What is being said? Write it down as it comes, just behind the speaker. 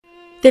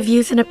The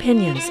views and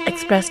opinions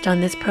expressed on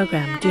this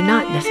program do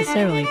not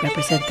necessarily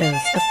represent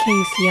those of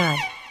KUCI,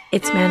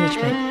 its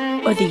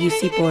management, or the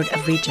UC Board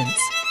of Regents.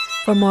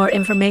 For more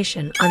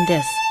information on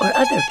this or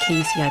other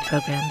KUCI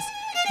programs,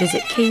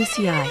 visit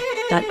kuci.org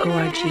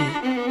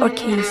or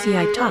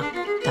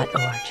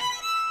kucitalk.org.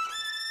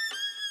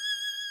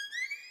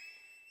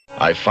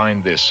 I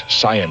find this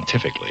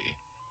scientifically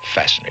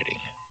fascinating.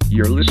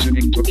 You're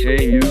listening to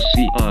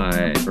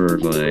KUCI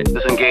Irvine.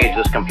 Disengage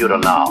this computer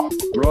now.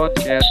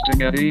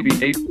 Broadcasting at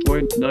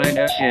 88.9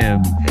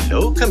 FM.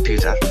 Hello,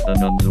 computer.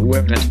 And on the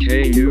web at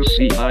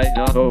kuci.org.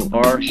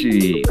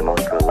 The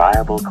most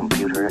reliable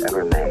computer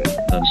ever made.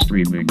 And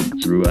streaming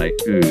through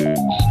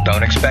iTunes.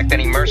 Don't expect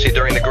any mercy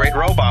during the Great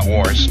Robot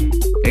Wars.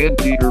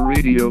 Anteater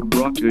radio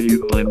brought to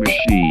you by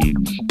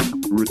machines.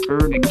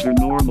 Returning to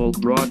normal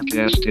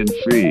broadcast in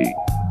 3,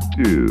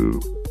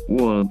 2,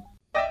 1.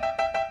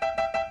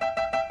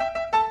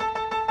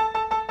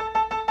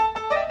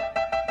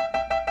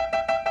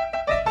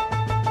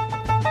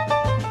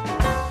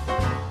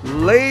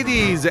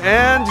 Ladies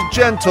and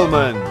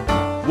gentlemen,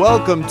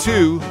 welcome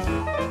to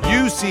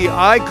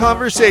UCI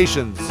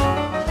Conversations,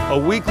 a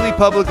weekly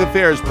public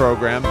affairs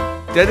program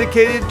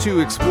dedicated to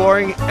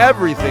exploring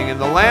everything in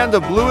the land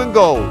of blue and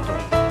gold,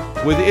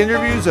 with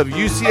interviews of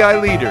UCI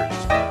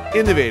leaders,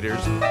 innovators,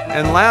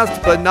 and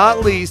last but not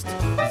least,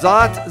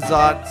 Zot,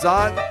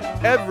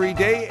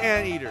 everyday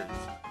anteaters.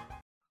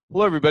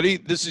 Hello, everybody.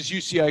 This is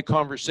UCI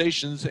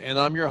Conversations, and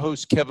I'm your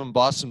host, Kevin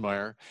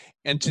Bossenmeyer.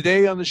 And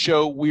today on the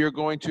show, we are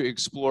going to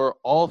explore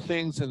all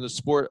things in the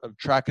sport of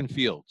track and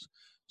field.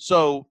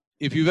 So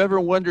if you've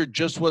ever wondered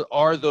just what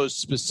are those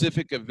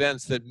specific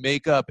events that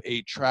make up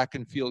a track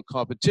and field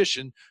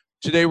competition,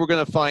 today we're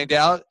going to find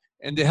out.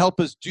 And to help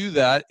us do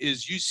that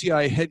is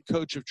UCI head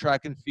coach of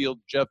track and field,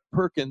 Jeff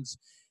Perkins.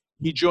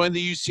 He joined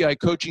the UCI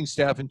coaching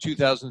staff in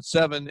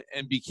 2007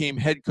 and became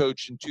head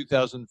coach in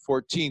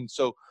 2014.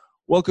 So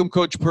welcome,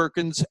 Coach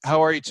Perkins.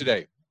 How are you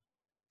today?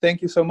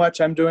 Thank you so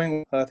much. I'm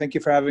doing, thank you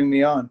for having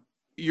me on.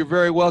 You're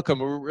very welcome.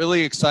 We're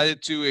really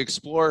excited to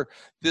explore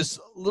this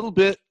little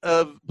bit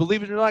of,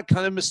 believe it or not,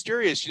 kind of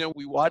mysterious. You know,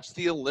 we watch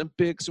the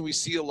Olympics and we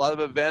see a lot of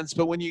events,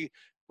 but when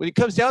it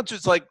comes down to it,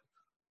 it's like,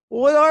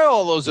 what are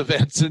all those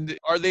events? And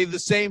are they the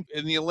same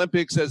in the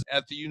Olympics as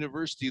at the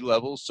university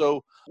level?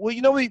 So, well,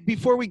 you know,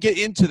 before we get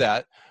into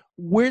that,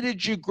 where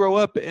did you grow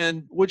up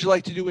and what did you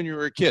like to do when you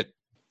were a kid?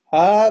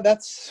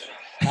 That's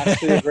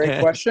actually a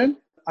great question.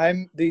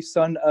 I'm the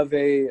son of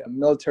a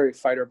military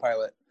fighter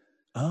pilot.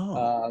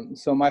 Oh.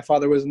 So my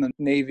father was in the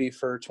Navy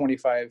for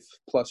 25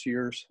 plus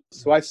years.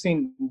 So I've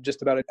seen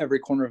just about every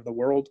corner of the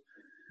world.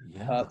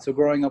 Yeah. So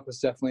growing up was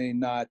definitely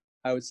not,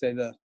 I would say,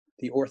 the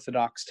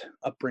orthodox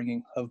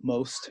upbringing of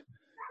most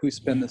who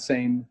spend the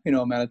same,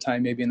 amount of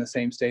time maybe in the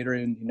same state or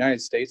in the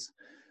United States,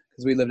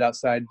 because we lived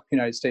outside the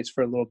United States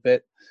for a little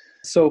bit.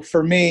 So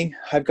for me,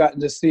 I've gotten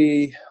to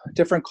see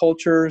different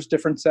cultures,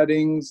 different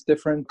settings,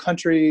 different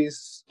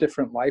countries,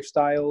 different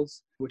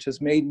lifestyles, which has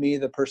made me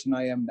the person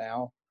I am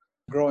now.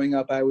 Growing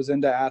up, I was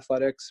into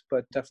athletics,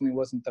 but definitely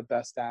wasn't the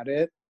best at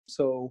it.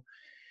 So,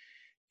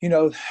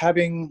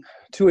 having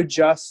to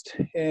adjust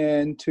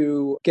and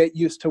to get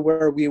used to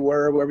where we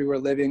were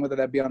living, whether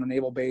that be on a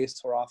naval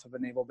base or off of a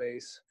naval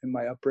base in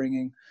my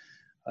upbringing,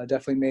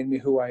 definitely made me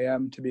who I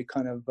am, to be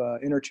kind of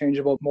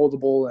interchangeable,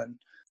 moldable, and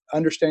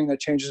understanding that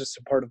change is just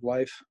a part of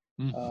life.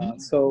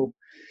 Mm-hmm.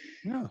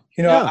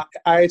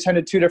 I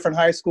attended two different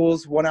high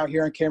schools, one out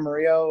here in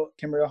Camarillo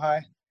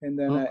High, and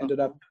then I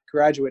ended up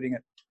graduating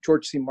at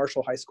George C.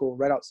 Marshall High School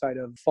right outside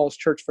of Falls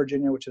Church,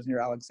 Virginia, which is near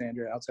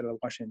Alexandria, outside of the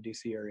Washington,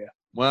 D.C. area.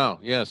 Wow.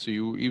 Yeah. So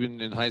you,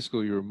 even in high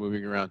school, you were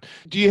moving around.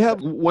 Do you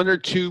have one or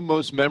two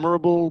most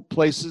memorable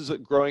places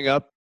growing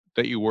up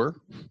that you were?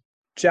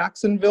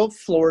 Jacksonville,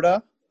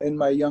 Florida, in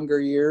my younger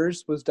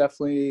years was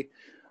definitely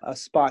a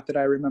spot that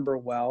I remember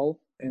well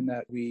and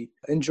that we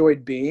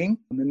enjoyed being.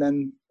 And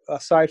then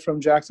aside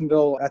from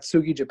Jacksonville,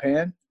 Atsugi,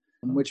 Japan,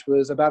 which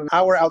was about an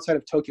hour outside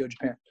of Tokyo,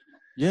 Japan.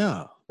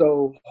 Yeah.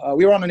 So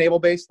we were on a naval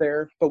base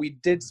there, but we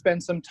did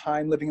spend some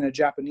time living in a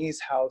Japanese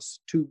house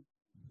to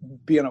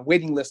be on a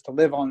waiting list to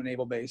live on a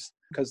naval base,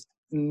 because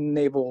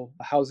naval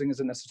housing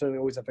isn't necessarily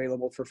always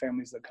available for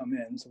families that come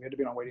in. So we had to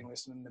be on a waiting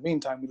list. And in the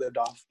meantime, we lived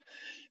off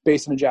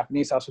base in a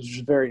Japanese house, which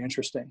was very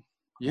interesting.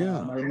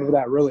 Yeah. I remember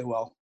that really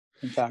well.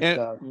 In fact, it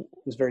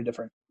was very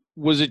different.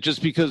 Was it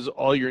just because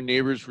all your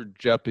neighbors were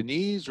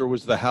Japanese, or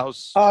was the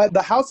house?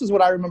 The house is what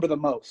I remember the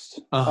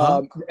most.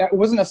 It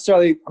wasn't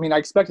necessarily, I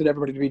expected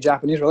everybody to be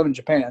Japanese or live in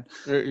Japan.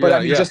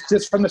 But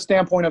just from the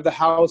standpoint of the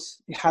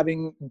house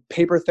having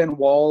paper thin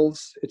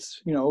walls,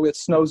 it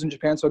snows in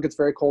Japan, so it gets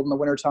very cold in the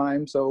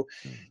wintertime. So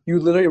you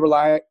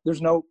literally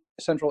there's no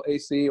central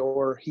AC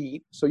or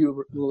heat. So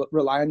you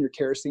rely on your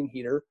kerosene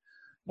heater.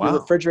 Wow.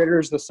 The refrigerator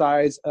is the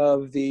size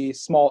of the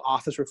small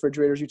office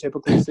refrigerators you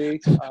typically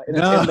see, and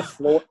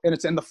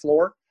it's in the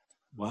floor.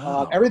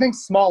 Wow.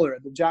 Everything's smaller.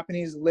 The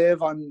Japanese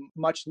live on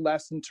much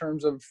less in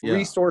terms of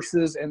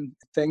resources and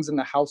things in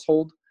the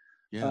household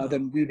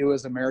than we do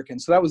as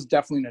Americans. So that was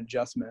definitely an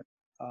adjustment.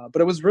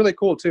 But it was really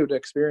cool too to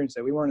experience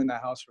it. We weren't in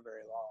that house for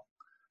very long.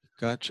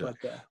 Gotcha.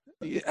 But,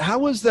 How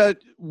was that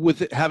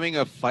with having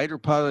a fighter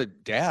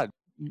pilot dad?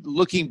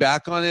 Looking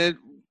back on it,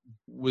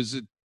 was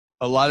it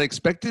a lot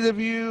expected of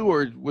you,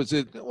 or was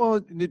it, well,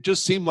 it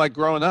just seemed like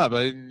growing up?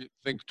 I didn't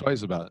think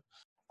twice about it.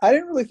 I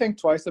didn't really think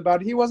twice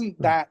about it. He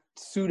wasn't that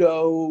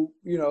pseudo,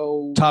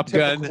 Top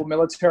typical Gun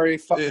military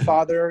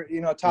father.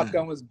 Top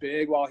Gun was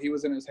big while he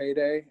was in his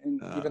heyday.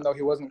 And even though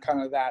he wasn't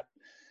kind of that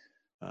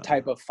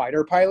type of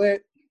fighter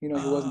pilot, he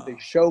wasn't the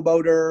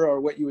showboater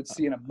or what you would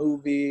see in a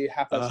movie.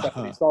 Half that stuff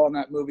that he saw in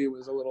that movie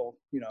was a little,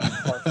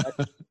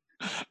 far-fetched.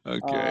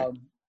 Okay.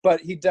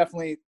 But he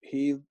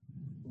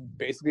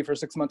basically for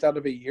 6 months out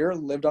of a year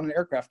lived on an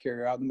aircraft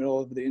carrier out in the middle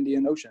of the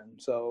Indian Ocean.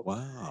 So,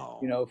 wow.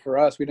 For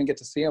us, we didn't get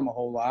to see him a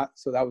whole lot.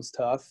 So that was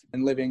tough.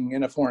 And living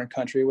in a foreign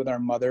country with our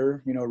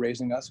mother,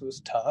 raising us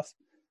was tough.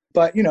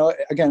 But,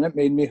 again, it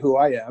made me who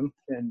I am.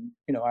 And,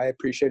 I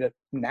appreciate it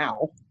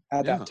now.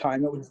 At that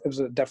time, it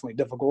was definitely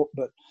difficult.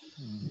 But,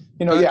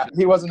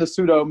 he wasn't a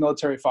pseudo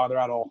military father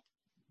at all.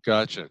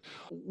 Gotcha.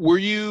 Were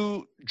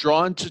you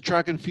drawn to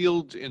track and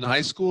field in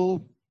high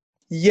school?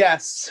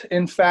 Yes.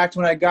 In fact,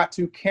 when I got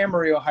to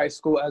Camarillo High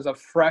School as a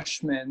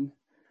freshman,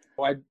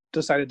 I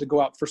decided to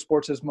go out for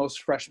sports as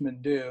most freshmen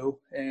do.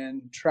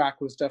 And track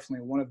was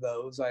definitely one of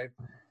those. I,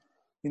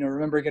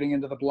 remember getting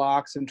into the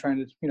blocks and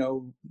trying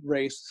to,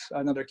 race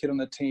another kid on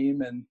the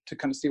team and to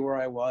kind of see where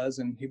I was.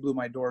 And he blew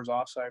my doors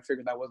off. So I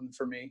figured that wasn't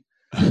for me.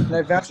 And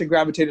I've actually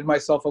gravitated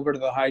myself over to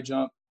the high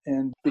jump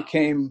and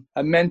became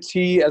a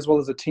mentee as well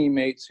as a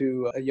teammate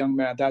to a young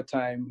man at that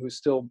time who's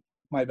still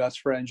my best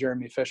friend,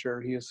 Jeremy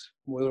Fisher. He was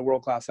a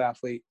world-class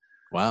athlete.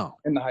 Wow.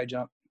 In the high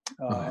jump.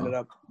 Ended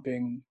up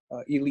being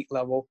elite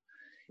level.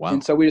 Wow.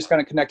 And so we just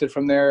kind of connected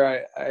from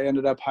there. I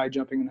ended up high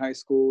jumping in high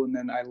school, and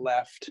then I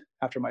left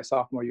after my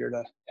sophomore year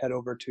to head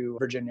over to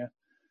Virginia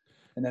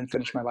and then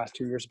finish my last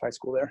 2 years of high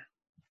school there.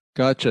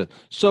 Gotcha.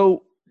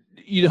 So,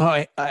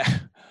 I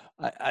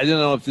don't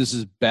know if this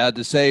is bad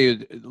to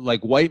say,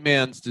 like white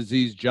man's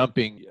disease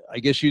jumping, I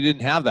guess you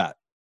didn't have that.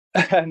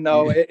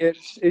 No,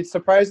 it's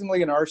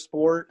surprisingly in our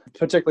sport,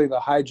 particularly the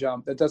high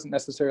jump, that doesn't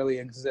necessarily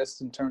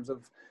exist in terms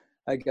of,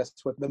 I guess,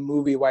 what the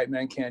movie White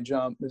Men Can't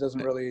Jump. It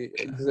doesn't really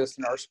exist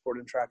in our sport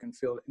in track and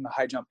field, in the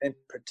high jump in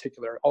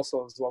particular,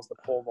 also as well as the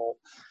pole vault.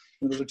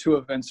 Those are two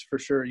events for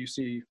sure you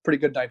see pretty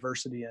good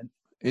diversity in.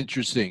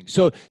 Interesting.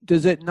 So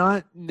does it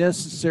not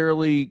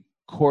necessarily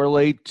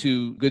correlate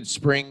to good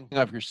spring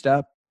of your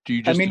step? Do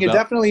you just you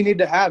definitely need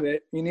to have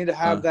it. You need to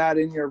have that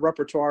in your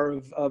repertoire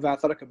of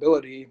athletic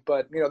ability.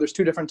 But, there's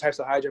two different types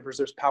of high jumpers.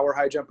 There's power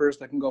high jumpers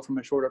that can go from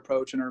a short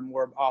approach and are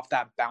more off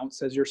that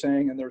bounce, as you're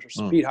saying. And there's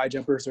speed high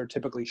jumpers that are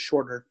typically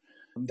shorter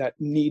that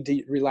need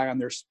to rely on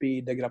their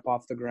speed to get up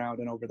off the ground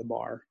and over the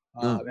bar.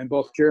 And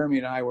both Jeremy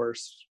and I were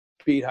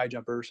speed high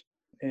jumpers.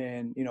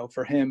 And,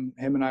 for him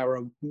and I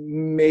were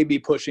maybe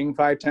pushing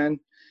 5'10"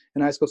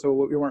 in high school. So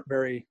we weren't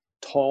very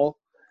tall.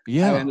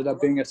 Yeah. I ended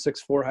up being a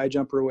 6'4" high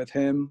jumper with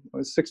him. It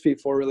was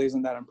 6'4" really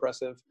isn't that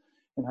impressive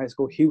in high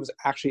school. He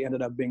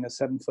ended up being a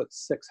 7'6"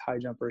 high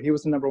jumper. He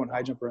was the number one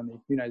high jumper in the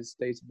United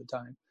States at the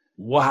time.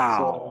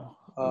 Wow.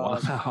 So,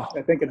 wow.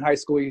 I think in high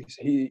school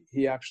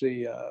he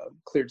actually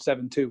cleared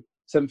 7 feet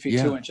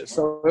 2 inches.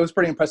 So it was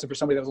pretty impressive for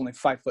somebody that was only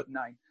 5'9",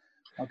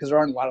 because there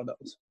aren't a lot of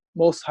those.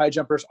 Most high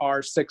jumpers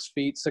are 6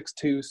 feet,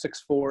 6'2",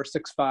 6'4",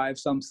 6'5",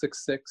 some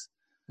 6'6".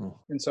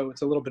 And so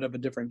it's a little bit of a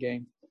different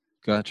game.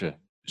 Gotcha.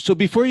 So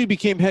before you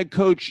became head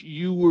coach,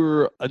 you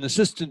were an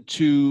assistant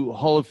to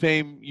Hall of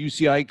Fame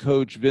UCI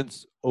coach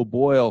Vince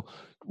O'Boyle.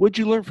 What'd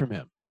you learn from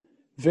him?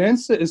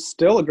 Vince is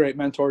still a great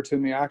mentor to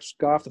me. I actually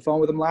got off the phone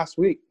with him last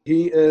week.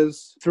 He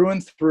is through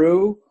and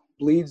through,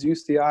 bleeds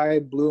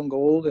UCI blue and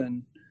gold.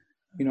 And,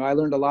 I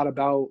learned a lot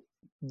about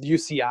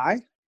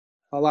UCI,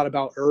 a lot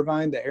about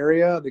Irvine, the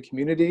area, the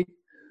community,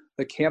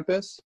 the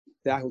campus,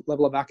 the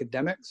level of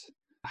academics,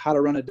 how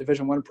to run a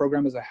Division I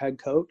program as a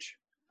head coach.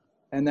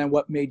 And then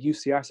what made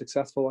UCI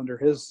successful under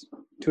his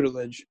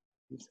tutelage.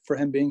 For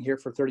him being here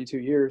for 32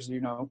 years,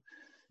 you're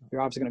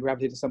obviously going to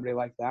gravitate to somebody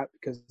like that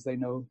because they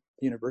know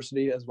the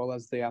university as well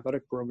as the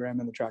athletic program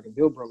and the track and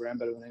field program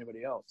better than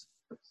anybody else.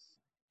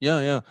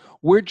 Yeah.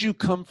 Where'd you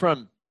come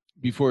from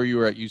before you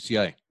were at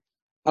UCI?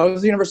 I was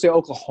at the University of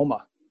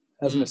Oklahoma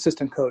as an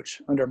assistant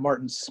coach under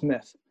Martin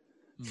Smith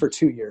for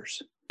 2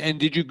 years. And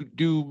did you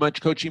do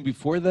much coaching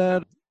before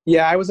that?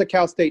 Yeah, I was at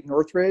Cal State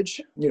Northridge,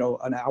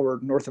 an hour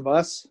north of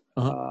us,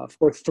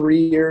 for 3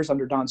 years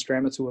under Don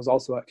Stramitz, who was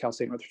also at Cal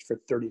State Northridge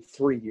for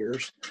 33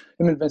 years.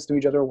 Him and Vince knew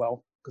each other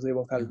well because they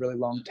both had really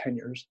long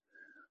tenures.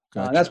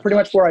 Gotcha. That's pretty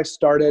much where I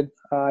started.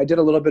 I did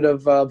a little bit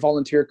of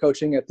volunteer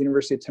coaching at the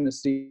University of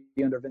Tennessee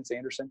under Vince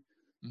Anderson.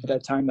 At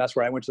that time, that's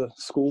where I went to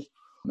school.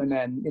 And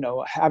then,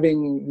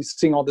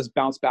 seeing all this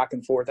bounce back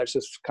and forth, that's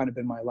just kind of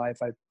been my life.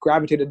 I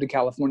gravitated to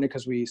California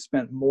because we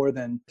spent more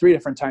than 3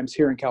 different times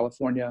here in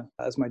California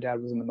as my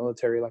dad was in the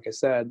military, like I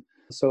said.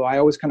 So I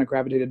always kind of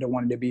gravitated to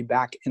wanting to be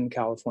back in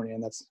California,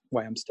 and that's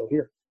why I'm still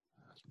here.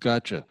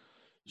 Gotcha.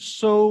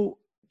 So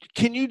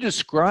can you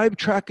describe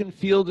track and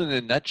field in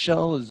a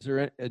nutshell? Is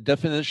there a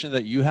definition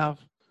that you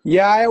have?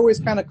 Yeah, I always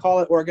kind of call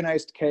it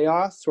organized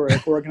chaos or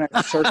like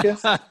organized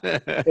circus.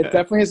 It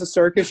definitely is a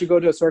circus. You go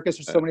to a circus,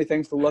 there's so many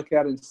things to look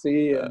at and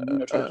see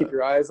and, try to keep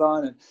your eyes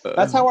on. And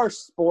that's how our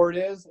sport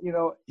is, at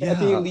the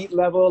Yeah. elite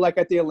level, like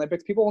at the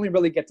Olympics, people only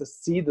really get to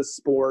see the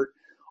sport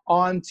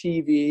on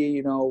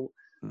TV,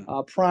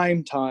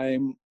 prime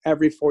time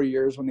every 4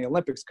 years when the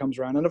Olympics comes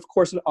around. And of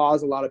course, it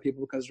awes a lot of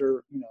people because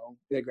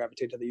they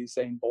gravitate to the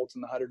Usain Bolts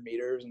in the 100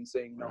 meters and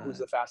seeing, who's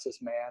the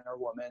fastest man or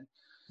woman.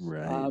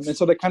 Right. And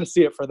so they kind of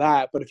see it for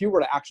that. But if you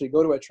were to actually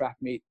go to a track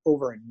meet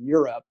over in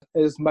Europe,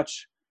 it is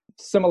much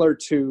similar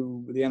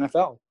to the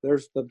NFL.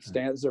 There's the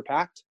stands are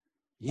packed.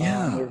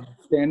 Yeah. There's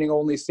standing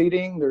only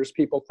seating. There's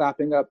people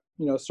clapping up,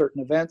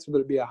 certain events,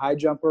 whether it be a high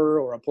jumper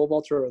or a pole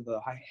vaulter or the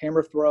high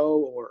hammer throw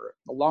or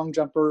the long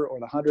jumper or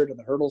the 100 or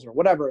the hurdles or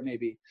whatever it may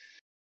be.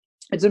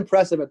 It's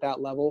impressive at that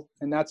level.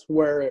 And that's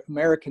where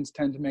Americans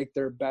tend to make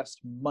their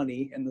best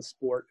money in the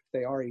sport if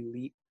they are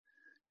elite,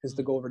 is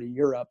to go over to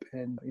Europe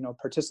and,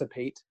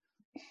 participate.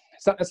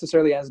 It's not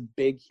necessarily as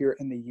big here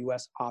in the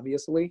US,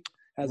 obviously,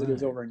 as it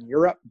is over in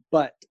Europe,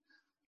 but,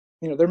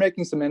 they're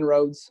making some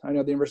inroads. I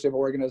know the University of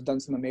Oregon has done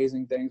some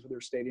amazing things with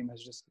their stadium,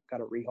 has just got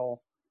a rehaul.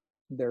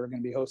 They're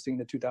going to be hosting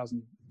the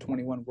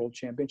 2021 World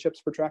Championships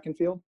for track and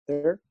field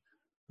there.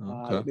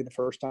 Okay. It'll be the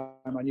first time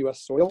on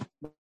US soil.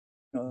 It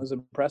was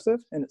impressive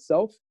in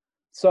itself.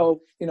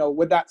 So,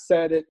 with that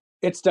said,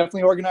 it's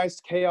definitely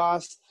organized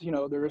chaos.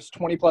 There's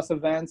 20 plus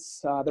events.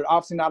 They're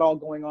obviously not all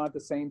going on at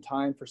the same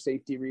time for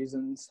safety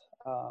reasons.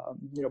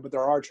 But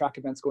there are track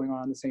events going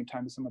on at the same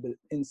time as some of the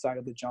inside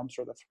of the jumps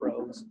or the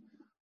throws.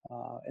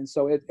 And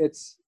so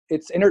it's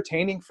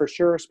entertaining for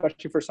sure,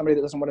 especially for somebody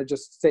that doesn't want to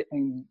just sit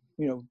and,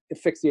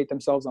 asphyxiate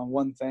themselves on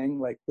one thing,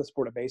 like the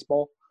sport of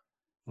baseball,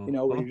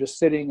 where you're just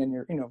sitting and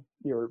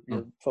you're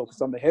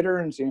focused on the hitter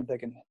and seeing if they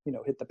can,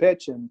 hit the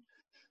pitch. And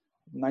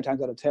 9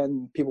 times out of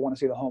 10, people want to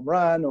see the home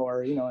run,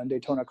 or, in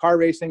Daytona car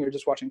racing, you're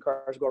just watching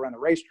cars go around the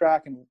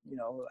racetrack. And,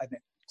 I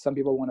think some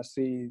people want to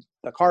see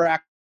the car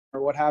act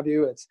or what have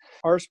you.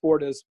 Our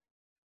sport is,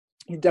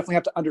 you definitely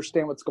have to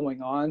understand what's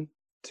going on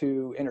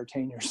to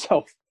entertain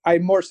yourself. I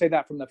more say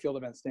that from the field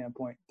event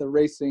standpoint. The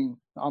racing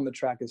on the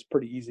track is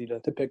pretty easy to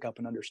pick up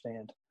and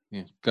understand.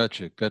 Yeah,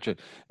 gotcha.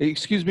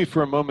 Excuse me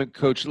for a moment,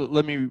 Coach.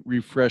 Let me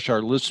refresh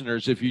our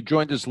listeners. If you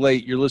joined us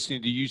late, you're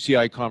listening to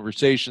UCI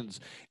Conversations,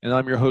 and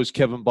I'm your host,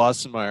 Kevin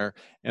Bossenmeyer.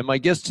 And my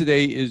guest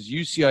today is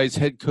UCI's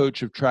head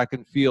coach of track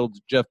and field,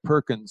 Jeff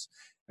Perkins.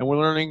 And we're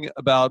learning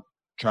about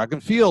track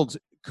and field.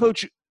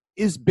 Coach,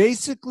 is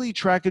basically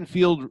track and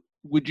field,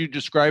 would you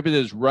describe it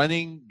as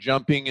running,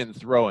 jumping, and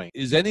throwing?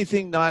 Is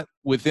anything not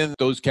within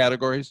those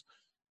categories?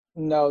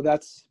 No,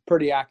 that's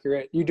pretty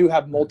accurate. You do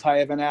have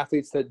multi-event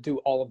athletes that do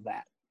all of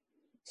that.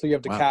 So you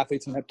have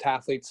decathletes and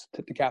heptathletes.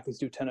 Decathletes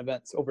do 10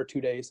 events over 2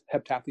 days.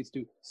 Heptathletes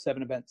do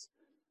 7 events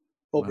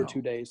over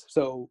 2 days.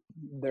 So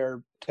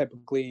they're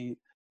typically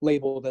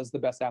labeled as the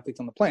best athletes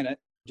on the planet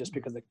just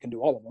because they can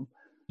do all of them.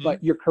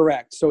 But you're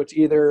correct. So it's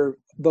either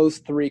those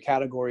 3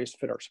 categories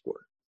fit our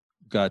sport.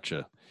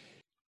 Gotcha.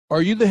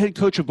 Are you the head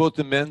coach of both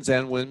the men's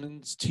and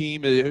women's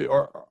team?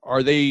 Or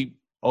are they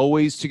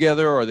always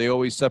together, or are they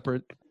always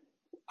separate?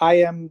 I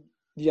am,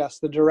 yes,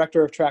 the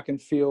director of track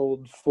and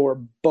field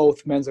for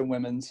both men's and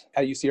women's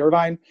at UC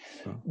Irvine.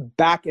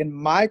 Back in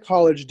my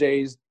college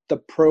days, the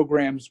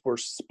programs were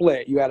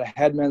split. You had a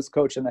head men's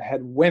coach and a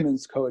head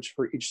women's coach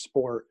for each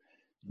sport.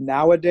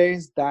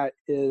 Nowadays, that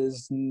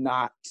is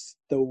not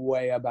the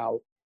way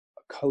about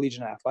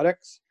collegiate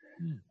athletics.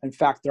 In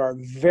fact, there are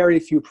very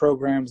few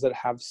programs that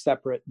have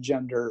separate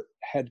gender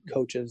head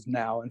coaches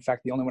now. In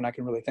fact, the only one I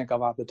can really think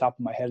of off the top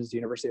of my head is the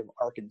University of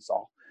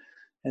Arkansas.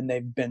 And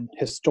they've been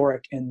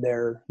historic in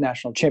their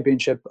national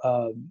championship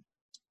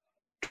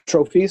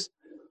trophies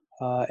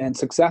and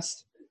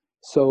success.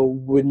 So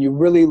when you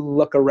really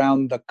look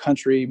around the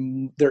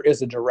country, there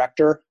is a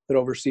director that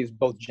oversees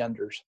both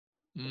genders.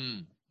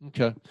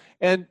 Okay.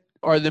 And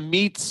are the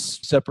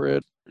meets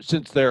separate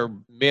since they're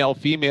male,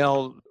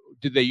 female?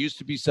 Did they used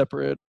to be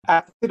separate?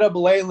 At the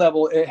NCAA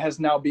level, it has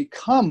now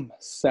become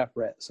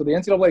separate. So the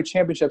NCAA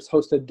championships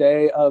host a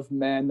day of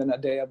men, then a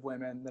day of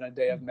women, then a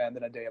day of men,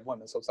 then a day of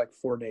women. So it's like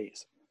 4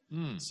 days.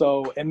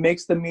 So it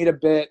makes the meet a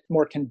bit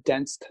more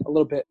condensed, a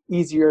little bit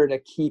easier to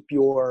keep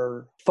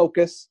your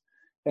focus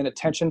and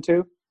attention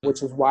to,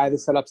 which is why the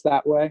setup's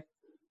that way,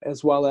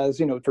 as well as,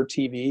 for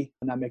TV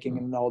and not making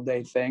it an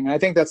all-day thing. And I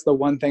think that's the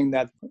one thing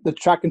that the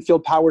track and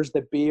field powers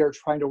that be are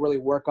trying to really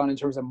work on in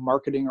terms of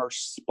marketing our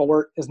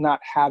sport, is not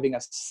having a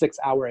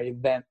 6-hour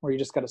event where you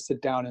just got to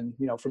sit down and,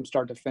 from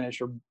start to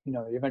finish, or,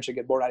 you eventually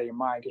get bored out of your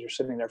mind because you're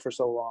sitting there for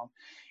so long.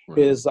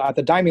 Is at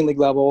the Diamond League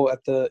level,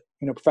 at the,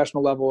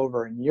 professional level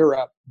over in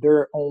Europe,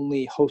 they're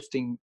only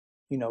hosting,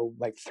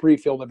 like 3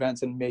 field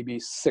events and maybe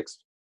 6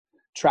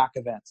 track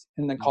events,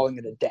 and then calling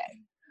it a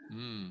day.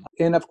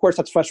 And of course,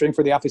 that's frustrating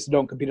for the athletes that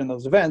don't compete in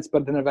those events,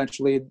 but then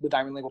eventually the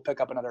Diamond League will pick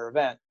up another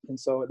event. And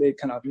so they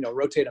kind of,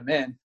 rotate them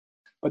in.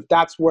 But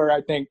that's where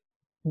I think,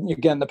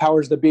 again, the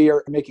powers that be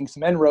are making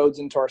some inroads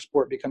into our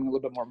sport, becoming a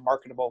little bit more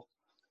marketable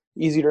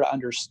easier to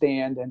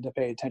understand and to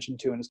pay attention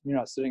to. And you're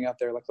not sitting out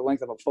there like the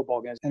length of a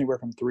football game is anywhere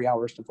from 3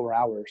 hours to 4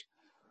 hours.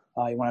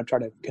 You want to try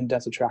to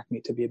condense a track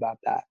meet to be about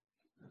that.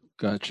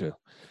 Gotcha.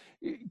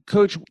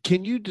 Coach,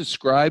 can you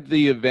describe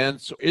the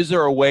events? Is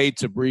there a way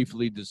to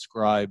briefly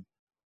describe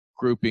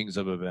groupings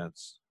of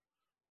events?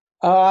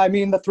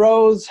 The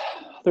throws,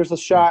 there's a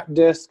shot,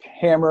 disc,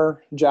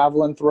 hammer,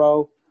 javelin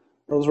throw.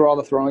 Those are all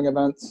the throwing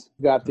events.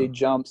 You've got the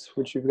jumps,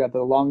 which you've got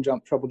the long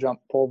jump, triple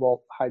jump, pole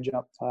vault, high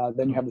jump.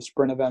 Then you have the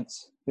sprint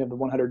events. You have the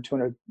 100,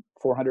 200,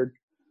 400.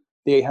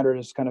 The 800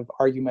 has kind of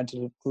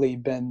argumentatively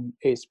been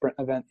a sprint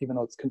event, even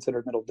though it's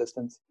considered middle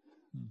distance.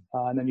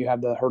 And then you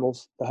have the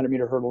hurdles, the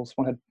 100-meter hurdles,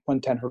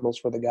 110 hurdles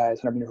for the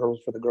guys, 100-meter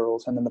hurdles for the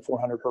girls, and then the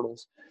 400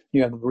 hurdles.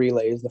 You have the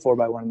relays, the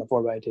 4x1 and the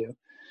 4x2.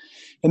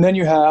 And then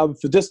you have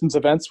the distance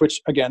events, which,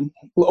 again,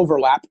 will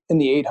overlap in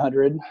the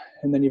 800.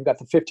 And then you've got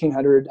the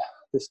 1,500,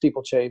 the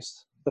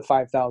steeplechase, the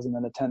 5,000,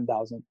 and the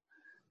 10,000.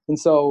 And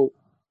so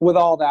with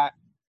all that,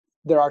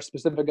 there are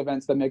specific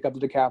events that make up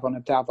the decathlon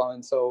and heptathlon.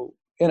 And so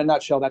in a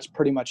nutshell, that's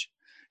pretty much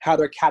how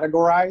they're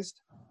categorized.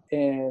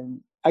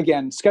 And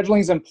again, scheduling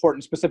is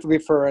important, specifically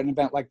for an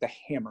event like the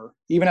hammer,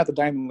 even at the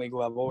Diamond League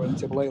level or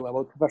NCAA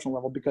level, professional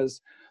level,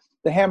 because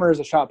the hammer is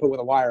a shot put with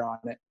a wire on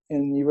it.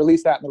 And you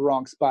release that in the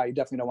wrong spot, you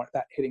definitely don't want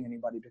that hitting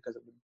anybody because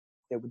it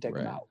would take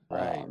them out.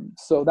 Right.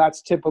 So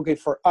that's typically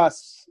for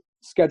us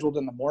scheduled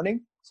in the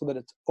morning so that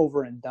it's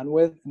over and done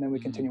with. And then we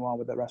continue on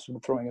with the rest of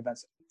the throwing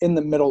events in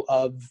the middle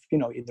of,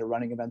 either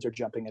running events or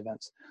jumping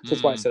events. So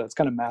that's why I said it's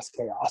kind of mass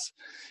chaos.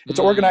 It's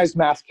organized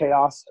mass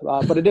chaos,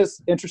 but it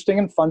is interesting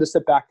and fun to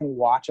sit back and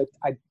watch.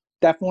 I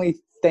definitely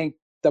think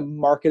the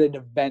marketed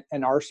event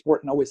in our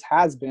sport, and always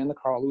has been, the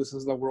Carl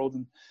Lewis's of the world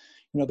and,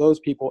 those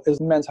people, is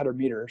men's 100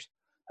 meters.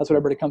 That's what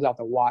everybody comes out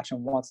to watch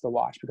and wants to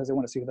watch because they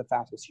want to see who the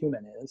fastest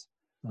human is.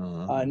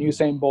 And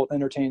Usain Bolt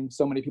entertained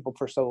so many people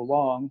for so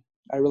long.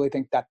 I really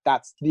think that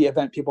that's the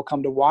event people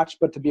come to watch.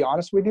 But to be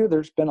honest with you,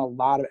 there's been a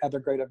lot of other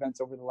great events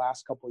over the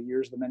last couple of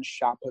years. The men's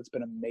shot put's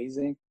been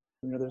amazing.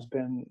 There's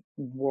been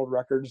world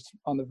records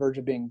on the verge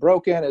of being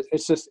broken.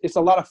 It's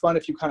a lot of fun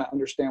if you kind of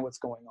understand what's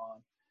going on.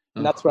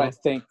 And that's what I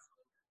think.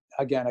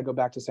 Again, I go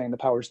back to saying the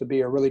powers that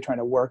be are really trying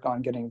to work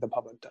on getting the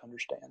public to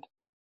understand.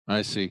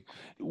 I see.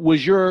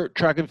 Was your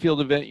track and field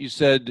event, you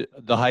said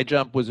the high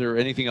jump, was there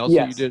anything else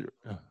that you did?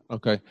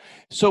 Okay.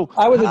 So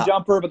I was a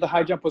jumper, but the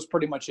high jump was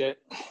pretty much it.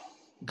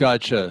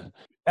 Gotcha.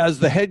 As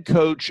the head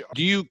coach,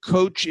 do you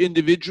coach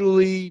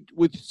individually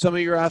with some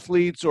of your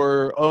athletes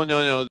or,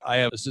 no, I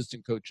have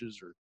assistant coaches,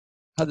 or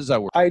how does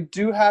that work? I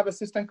do have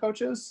assistant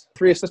coaches,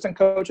 3 assistant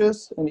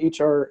coaches, and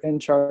each are in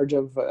charge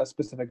of a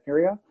specific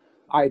area.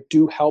 I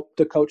do help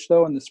the coach,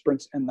 though, in the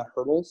sprints and the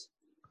hurdles.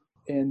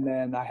 And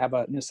then I have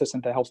an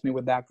assistant that helps me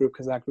with that group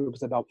because that group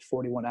is about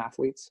 41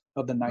 athletes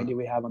of the 90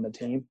 we have on the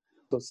team.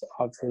 So it's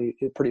obviously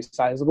pretty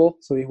sizable,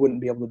 so he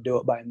wouldn't be able to do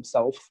it by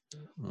himself.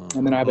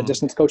 And then I have a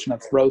distance coach and a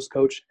throws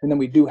coach. And then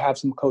we do have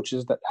some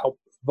coaches that help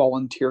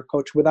volunteer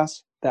coach with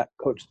us, that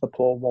coach the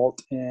pole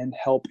vault and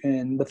help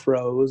in the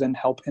throws and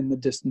help in the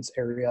distance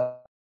area.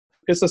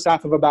 It's a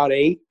staff of about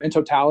 8 in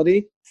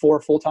totality,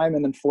 4 full-time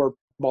and then 4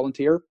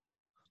 volunteer.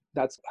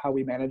 That's how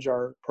we manage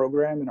our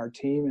program and our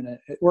team, and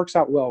it works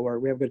out well where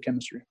we have good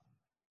chemistry.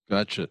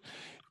 Gotcha.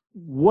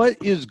 What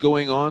is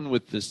going on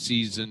with the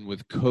season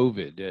with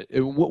COVID?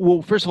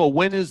 Well, first of all,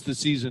 when is the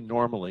season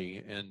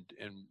normally, and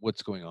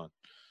what's going on?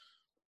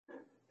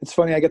 It's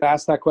funny, I get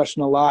asked that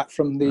question a lot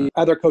from the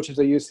other coaches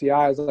at UCI.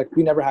 I was like,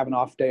 we never have an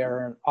off day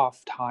or an off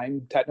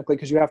time, technically,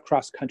 because you have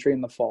cross country in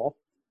the fall.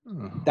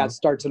 That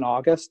starts in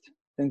August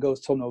and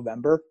goes till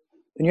November.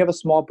 Then you have a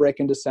small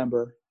break in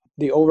December.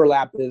 The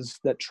overlap is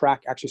that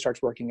track actually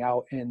starts working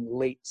out in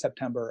late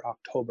September,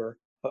 October,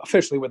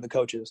 officially with the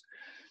coaches,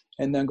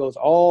 and then goes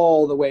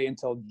all the way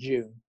until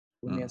June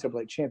when the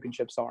NCAA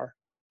championships are.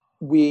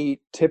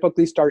 We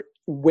typically start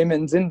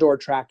women's indoor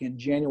track in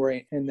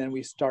January, and then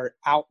we start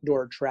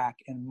outdoor track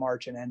in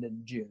March and end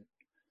in June.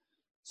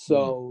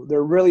 So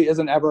there really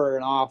isn't ever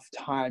an off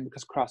time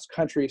because cross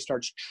country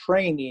starts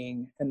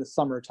training in the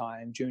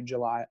summertime, June,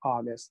 July,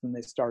 August, and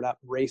they start up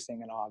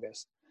racing in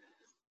August.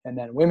 And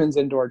then women's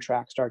indoor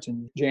track starts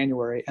in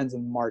January, ends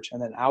in March,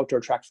 and then outdoor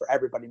track for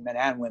everybody, men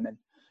and women,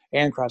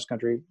 and cross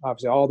country.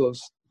 Obviously, all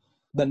those,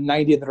 the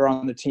 90 that are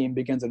on the team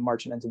begins in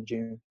March and ends in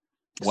June.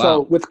 Wow.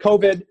 So with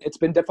COVID, it's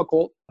been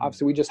difficult.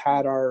 Obviously, we just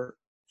had our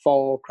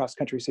fall cross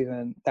country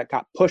season that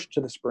got pushed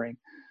to the spring,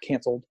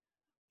 canceled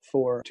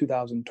for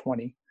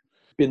 2020.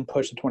 Been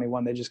pushed to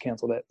 21. They just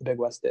canceled it. The Big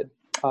West did.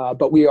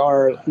 But we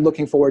are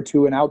looking forward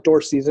to an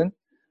outdoor season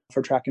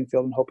for track and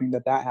field and hoping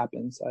that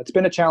happens. It's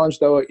been a challenge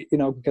though,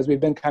 because we've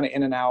been kind of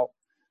in and out.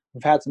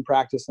 We've had some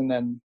practice and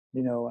then,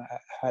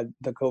 had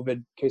the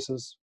COVID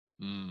cases,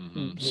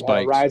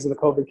 rise of the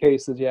COVID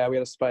cases. Yeah, we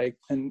had a spike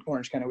in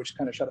Orange County, which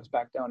kind of shut us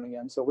back down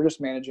again. So we're just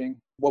managing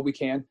what we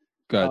can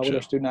with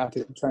our student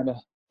athletes, trying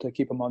to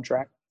keep them on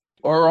track.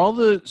 Are all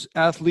the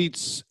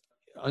athletes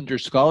under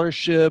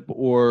scholarship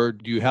or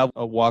do you have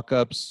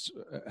walk-ups?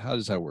 How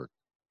does that work?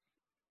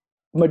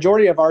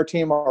 Majority of our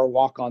team are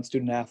walk-on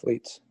student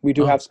athletes. We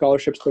do have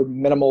scholarships. They're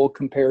minimal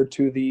compared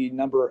to the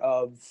number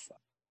of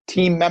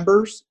team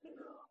members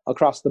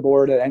across the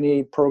board at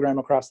any program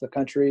across the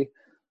country.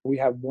 We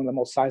have one of the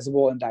most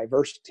sizable and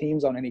diverse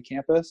teams on any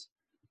campus.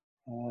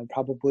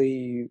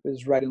 Probably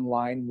is right in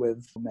line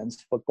with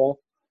men's football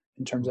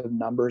in terms of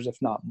numbers, if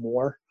not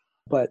more.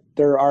 But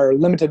there are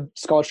limited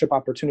scholarship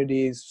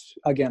opportunities,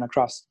 again,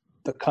 across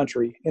the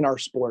country in our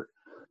sport.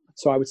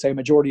 So I would say a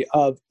majority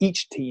of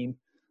each team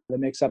that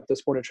makes up the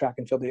sport of track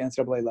and field at the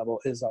NCAA level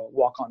is a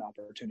walk-on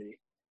opportunity.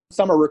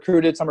 Some are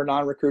recruited, some are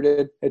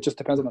non-recruited. It just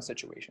depends on the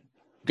situation.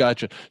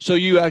 Gotcha. So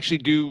you actually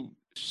do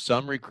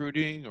some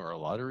recruiting or a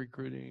lot of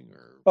recruiting?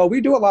 Oh, we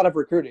do a lot of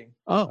recruiting.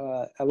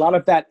 Oh. A lot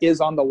of that is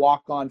on the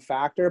walk-on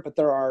factor, but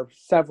there are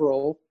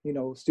several,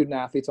 student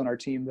athletes on our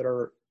team that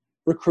are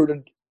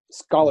recruited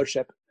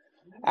scholarship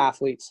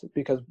athletes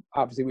because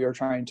obviously we are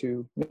trying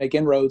to make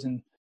inroads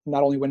and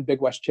not only win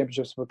Big West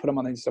championships, but put them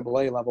on the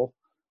NCAA level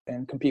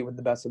and compete with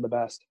the best of the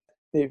best.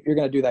 If you're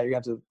going to do that, you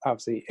have to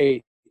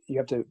obviously you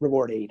have to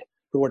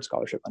reward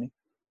scholarship money.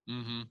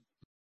 Mm-hmm.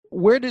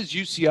 Where does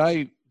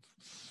UCI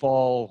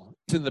fall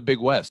in the Big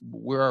West?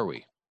 Where are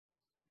we?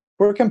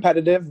 We're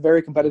competitive,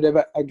 very competitive.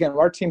 Again,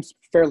 our team's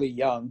fairly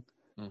young.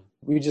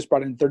 We just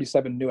brought in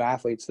 37 new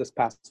athletes this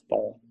past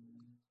fall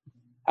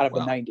out of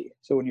the 90.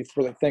 So when you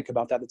really think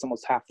about that, that's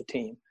almost half the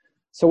team.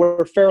 So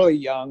we're fairly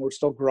young. We're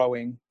still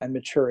growing and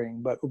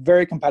maturing, but we're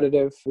very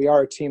competitive. We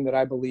are a team that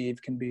I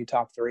believe can be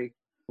top 3.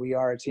 We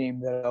are a team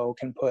that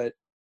can put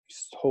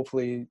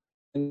hopefully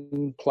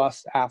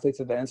plus athletes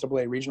at the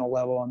NCAA regional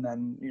level and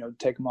then,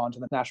 take them on to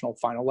the national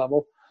final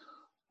level.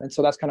 And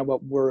so that's kind of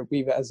what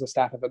we've as a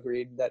staff have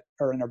agreed that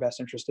are in our best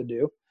interest to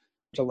do,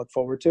 to look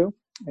forward to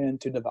and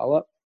to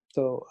develop.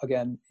 So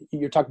again,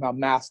 you're talking about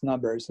mass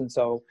numbers. And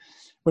so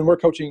when we're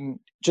coaching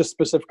just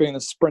specifically in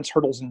the sprints,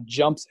 hurdles, and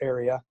jumps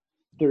area,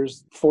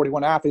 there's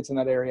 41 athletes in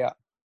that area.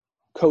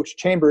 Coach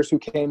Chambers, who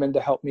came in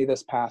to help me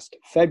this past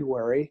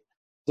February,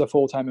 is a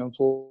full-time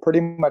employee, pretty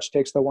much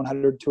takes the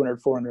 100,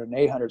 200, 400, and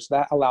 800. So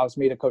that allows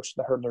me to coach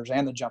the hurdlers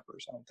and the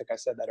jumpers. I don't think I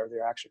said that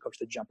earlier. I actually coach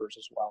the jumpers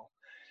as well.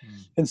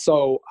 And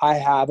so I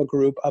have a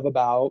group of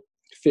about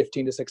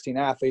 15 to 16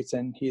 athletes,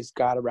 and he's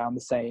got around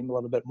the same, a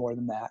little bit more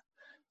than that.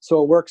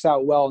 So it works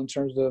out well in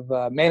terms of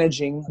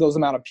managing those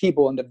amount of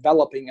people and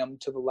developing them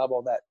to the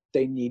level that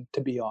they need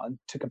to be on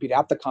to compete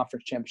at the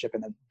conference championship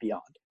and then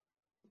beyond.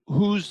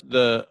 Who's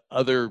the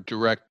other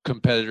direct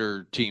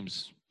competitor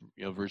teams,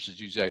 versus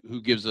UCI?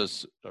 Who gives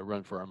us a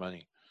run for our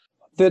money?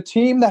 The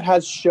team that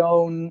has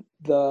shown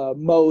the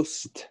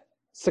most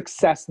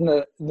success in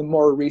the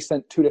more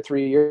recent 2 to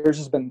 3 years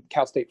has been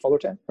Cal State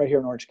Fullerton right here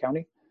in Orange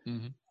County.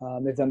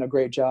 Mm-hmm. They've done a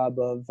great job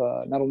of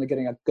not only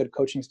getting a good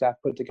coaching staff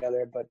put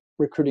together, but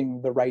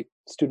recruiting the right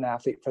student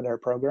athlete for their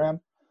program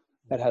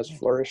that has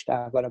flourished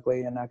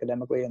athletically and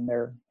academically in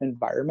their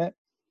environment.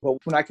 But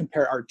when I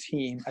compare our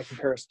team, I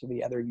compare us to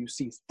the other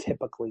UCs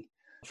typically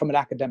from an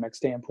academic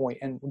standpoint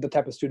and the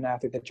type of student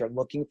athlete that you're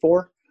looking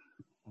for.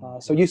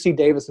 So UC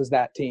Davis is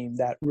that team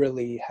that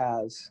really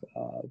has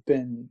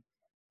been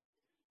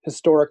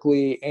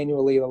historically,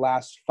 annually, the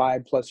last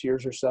 5+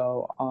 years or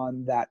so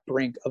on that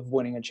brink of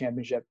winning a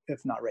championship,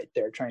 if not right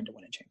there, trying to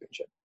win a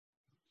championship.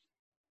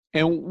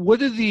 And what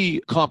do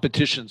the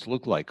competitions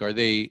look like? Are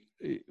they,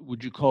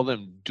 would you call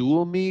them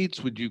dual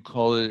meets? Would you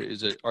call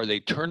it, are they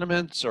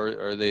tournaments or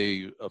are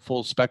they a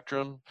full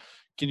spectrum?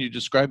 Can you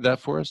describe that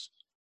for us?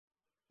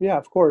 Yeah,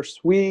 of course.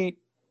 We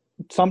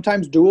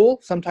sometimes dual,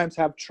 sometimes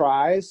have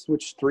tries,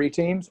 which 3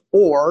 teams,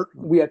 or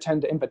we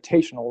attend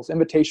invitationals.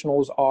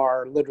 Invitationals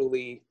are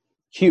literally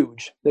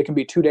huge. They can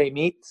be 2-day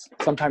meets,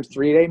 sometimes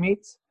 3-day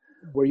meets,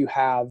 where you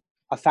have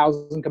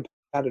 1,000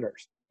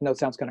 competitors. I know it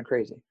sounds kind of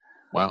crazy.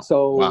 Wow.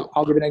 So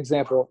I'll give an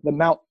example. The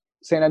Mount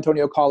San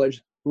Antonio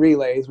College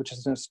Relays, which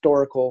is an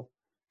historical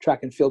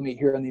track and field meet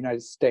here in the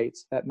United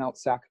States that Mount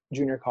Sac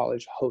Junior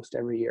College hosts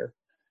every year.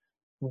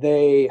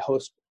 They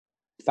host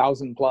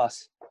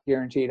 1,000+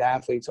 guaranteed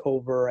athletes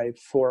over a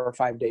 4 or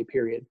 5 day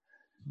period.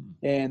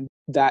 And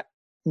that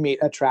meet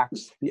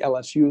attracts the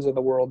LSUs of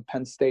the world,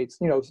 Penn States,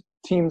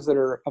 teams that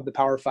are of the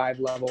Power 5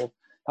 level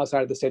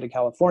outside of the state of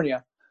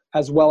California,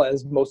 as well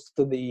as most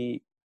of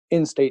the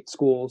in-state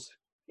schools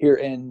here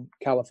in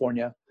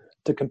California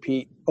to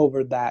compete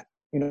over that,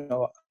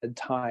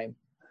 time.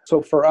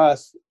 So for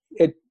us,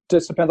 it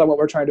just depends on what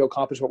we're trying to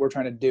accomplish, what we're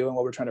trying to do, and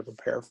what we're trying to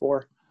prepare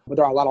for. But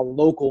there are a lot of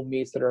local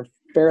meets that are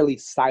fairly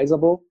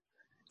sizable.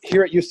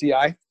 Here at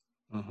UCI,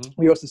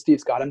 we host the Steve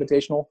Scott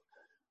Invitational,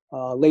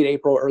 late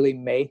April, early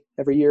May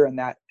every year, and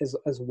that is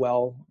as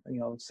well,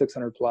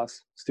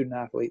 600+ student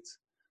athletes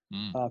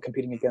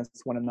competing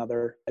against one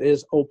another. It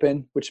is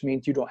open, which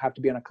means you don't have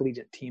to be on a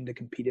collegiate team to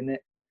compete in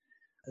it.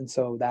 And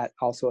so that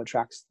also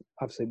attracts,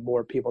 obviously,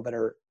 more people that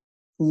are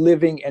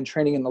living and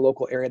training in the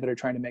local area that are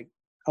trying to make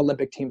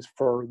Olympic teams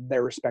for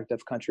their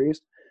respective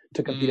countries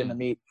to compete in the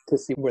meet to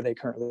see where they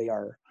currently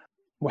are,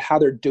 how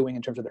they're doing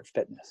in terms of their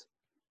fitness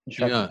and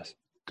sharpness. Yeah.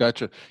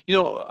 Gotcha.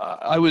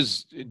 I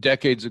was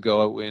decades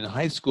ago in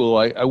high school,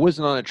 I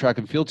wasn't on a track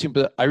and field team,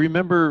 but I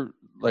remember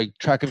like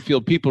track and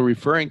field people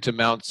referring to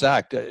Mount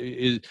Sac.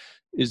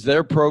 Is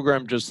their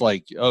program just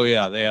like, oh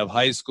yeah, they have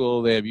high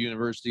school, they have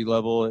university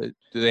level? Do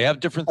they have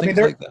different things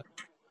like that?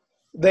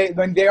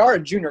 They are a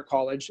junior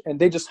college, and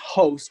they just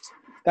host.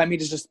 That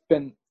meet has just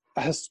been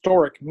a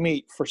historic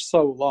meet for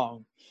so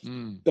long.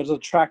 That has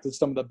attracted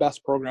some of the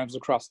best programs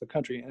across the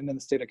country and in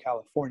the state of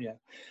California.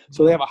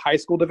 So they have a high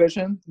school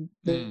division,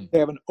 they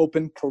have an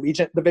open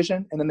collegiate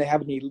division, and then they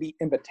have an elite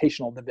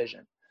invitational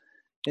division.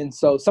 And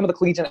so some of the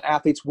collegiate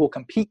athletes will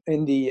compete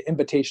in the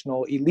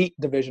invitational elite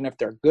division if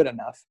they're good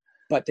enough,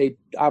 but they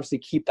obviously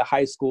keep the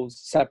high schools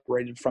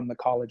separated from the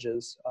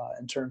colleges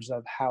in terms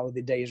of how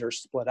the days are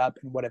split up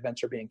and what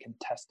events are being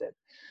contested.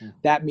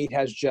 That meet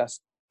has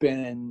just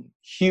been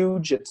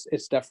huge.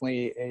 It's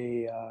definitely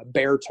a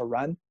bear to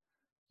run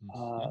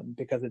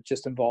because it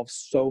just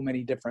involves so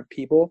many different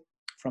people,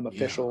 from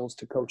officials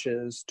to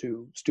coaches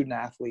to student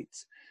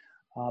athletes.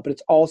 But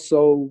it's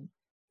also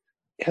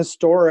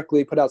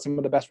historically put out some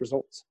of the best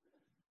results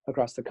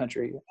across the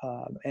country.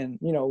 And,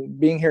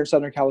 being here in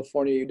Southern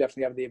California, you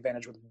definitely have the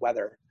advantage with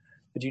weather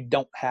that you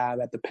don't have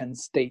at the Penn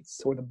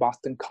States or the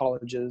Boston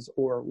colleges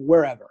or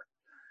wherever,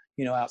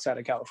 outside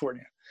of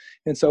California.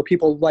 And so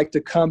people like to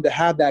come to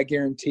have that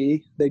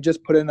guarantee. They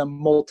just put in a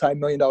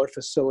multi-million-dollar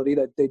facility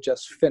that they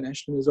just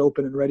finished and is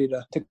open and ready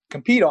to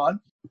compete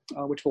on,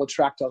 which will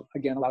attract,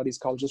 again, a lot of these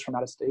colleges from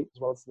out of state, as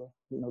well as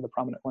the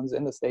prominent ones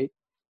in the state.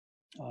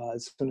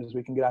 As soon as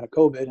we can get out of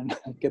COVID and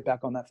get back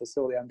on that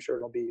facility, I'm sure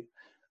it'll be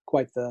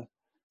quite the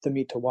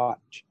meet to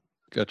watch.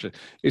 Gotcha.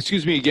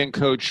 Excuse me again,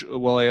 Coach,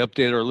 while I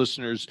update our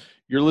listeners.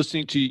 You're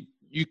listening to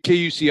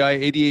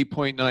KUCI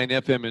 88.9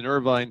 FM in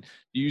Irvine,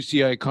 the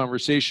UCI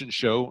Conversation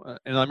Show.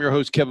 And I'm your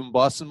host, Kevin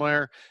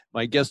Bossenmeyer.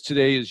 My guest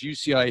today is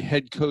UCI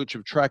head coach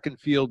of track and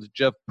field,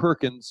 Jeff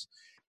Perkins.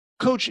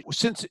 Coach,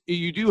 since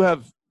you do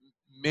have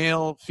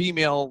male,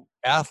 female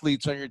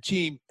athletes on your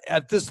team,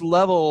 at this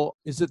level,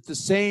 is it the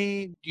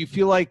same? Do you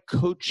feel like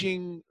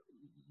coaching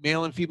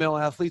male and female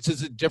athletes,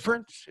 is it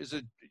different?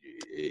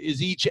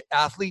 Is each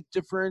athlete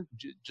different?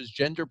 Does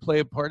gender play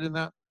a part in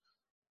that?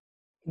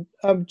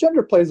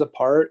 Gender plays a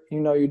part.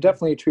 You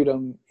definitely treat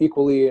them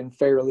equally and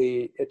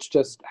fairly. It's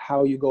just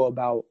how you go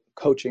about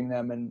coaching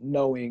them and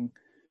knowing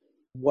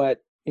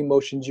what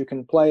emotions you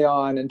can play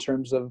on in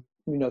terms of,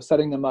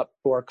 setting them up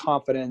for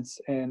confidence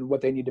and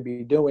what they need to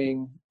be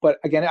doing. But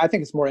again, I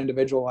think it's more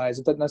individualized.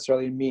 It doesn't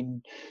necessarily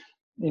mean,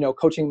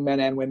 coaching men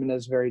and women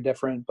is very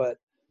different, but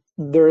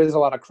there is a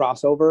lot of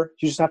crossover.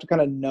 You just have to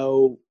kind of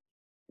know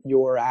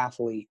your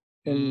athlete,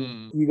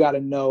 and you got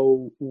to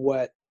know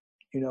what,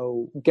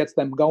 gets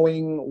them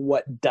going,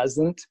 what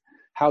doesn't,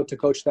 how to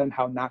coach them,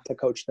 how not to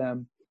coach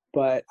them.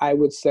 But I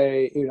would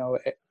say,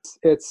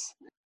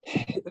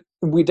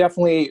 we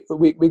definitely,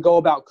 we go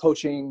about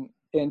coaching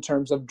in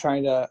terms of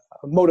trying to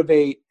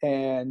motivate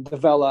and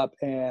develop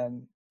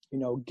and,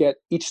 get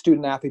each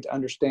student athlete to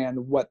understand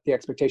what the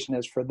expectation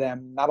is for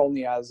them, not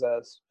only as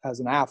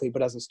an athlete,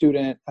 but as a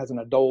student, as an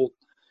adult,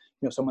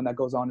 someone that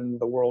goes on into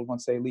the world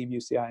once they leave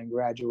UCI and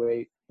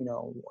graduate,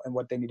 and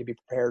what they need to be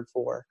prepared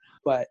for.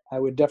 But I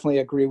would definitely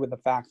agree with the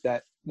fact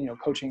that,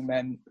 coaching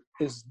men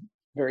is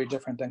very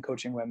different than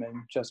coaching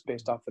women, just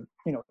based off of,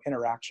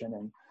 interaction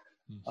and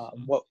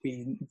what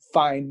we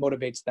find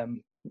motivates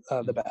them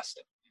the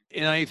best.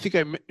 And I think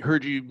I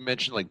heard you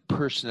mention like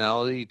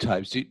personality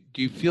types. Do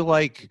you feel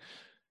like,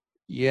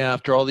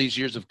 after all these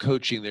years of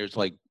coaching, there's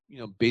like,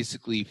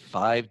 basically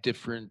 5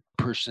 different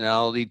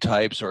personality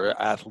types or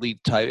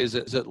athlete type? Is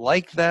it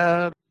like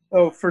that?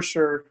 Oh, for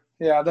sure.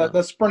 Yeah.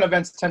 The sprint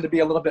events tend to be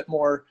a little bit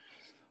more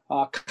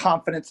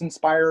confidence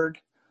inspired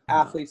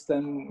athletes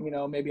than,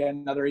 maybe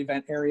another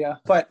event area.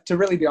 But to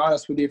really be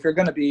honest with you, if you're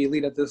going to be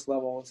elite at this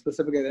level,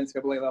 specifically at the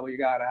NCAA level, you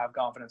got to have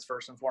confidence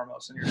first and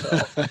foremost in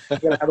yourself.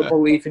 You got to have a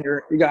belief in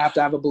you got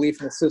to have a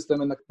belief in the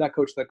system and that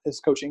coach that is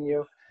coaching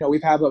you.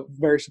 We've had a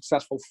very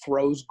successful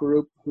throws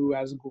group who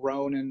has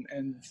grown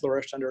and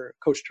flourished under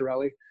Coach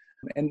Torelli.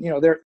 And,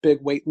 they're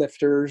big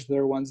weightlifters.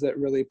 They're ones that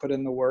really put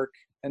in the work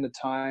and the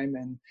time.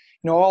 And,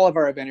 all of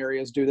our event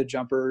areas do the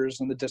jumpers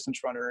and the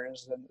distance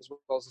runners and as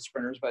well as the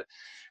sprinters. But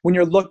when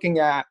you're looking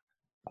at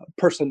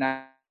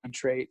personality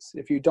traits,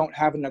 if you don't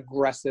have an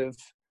aggressive,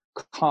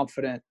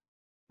 confident,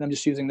 and I'm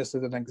just using this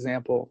as an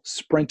example,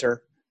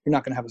 sprinter, you're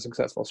not going to have a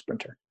successful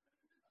sprinter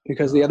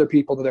because the other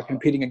people that they're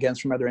competing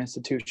against from other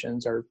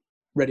institutions are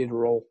ready to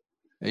roll.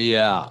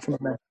 Yeah. From a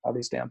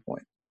mentality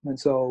standpoint. And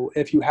so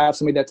if you have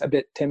somebody that's a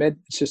bit timid,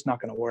 it's just not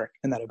going to work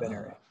in that event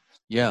area.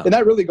 Yeah. And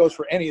that really goes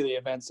for any of the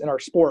events in our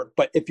sport.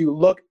 But if you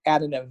look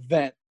at an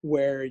event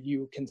where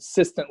you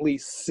consistently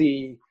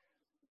see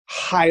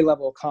high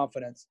level of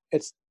confidence,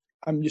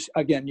 I'm just,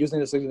 again, using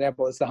this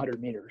example, it's the 100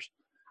 meters.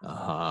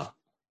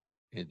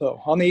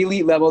 So on the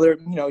elite level there,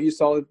 you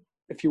saw,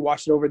 if you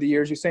watched it over the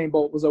years, Usain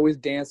Bolt was always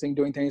dancing,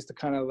 doing things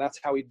to that's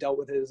how he dealt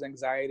with his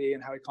anxiety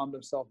and how he calmed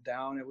himself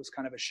down. It was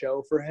kind of a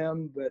show for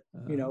him, but,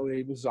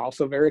 he was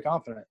also very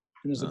confident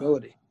in his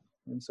ability.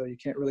 And so you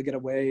can't really get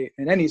away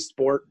in any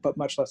sport, but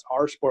much less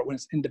our sport when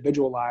it's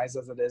individualized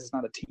as it is. It's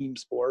not a team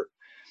sport.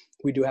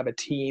 We do have a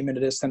team and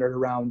it is centered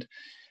around,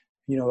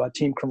 a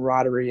team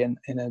camaraderie and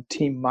a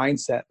team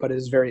mindset, but it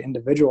is very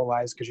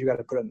individualized because you got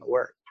to put in the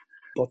work.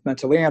 both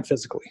mentally and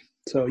physically.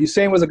 So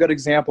Usain was a good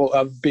example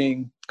of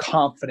being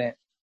confident.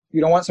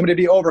 You don't want somebody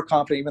to be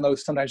overconfident, even though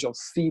sometimes you'll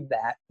see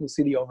that. You'll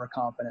see the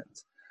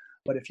overconfidence.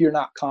 But if you're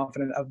not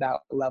confident of that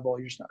level,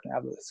 you're just not going to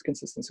have the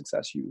consistent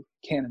success you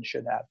can and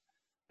should have.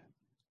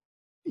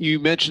 You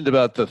mentioned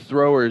about the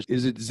throwers.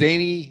 Is it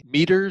Zany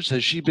Meters?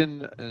 Has she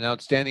been an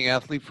outstanding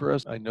athlete for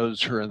us? I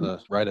noticed her in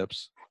the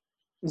write-ups.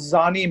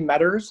 Zani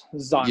Metters,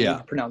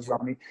 Yeah. pronounced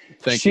Zani.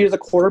 Thank She you. is a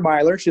quarter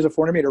miler. She's a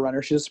 400-meter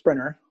runner. She's a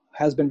sprinter.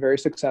 Has been very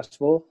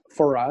successful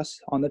for us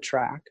on the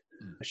track.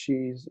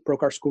 She's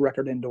broke our school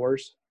record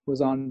indoors. Was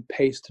on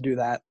pace to do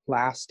that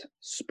last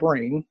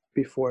spring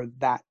before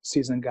that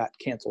season got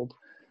canceled.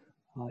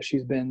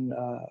 She's been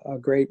a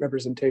great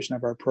representation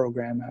of our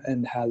program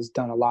and has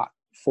done a lot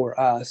for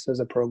us as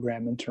a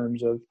program in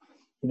terms of,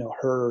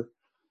 her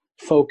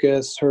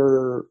focus,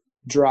 her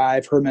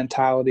drive, her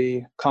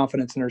mentality,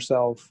 confidence in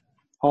herself,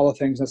 all the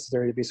things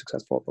necessary to be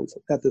successful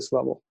at this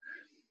level.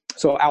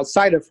 So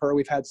outside of her,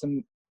 we've had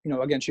some,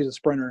 again, she's a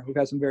sprinter. We've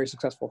had some very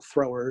successful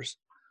throwers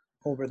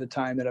over the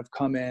time that have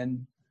come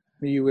in.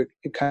 You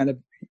kind of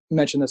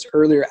mentioned this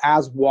earlier,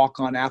 as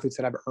walk-on athletes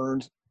that have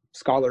earned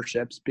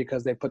scholarships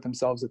because they put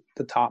themselves at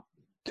the top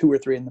 2 or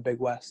 3 in the Big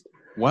West.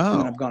 Wow. And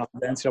then have gone on to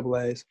the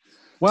NCAAs.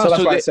 Wow. So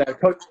that's why I said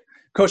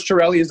Coach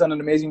Torelli has done an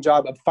amazing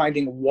job of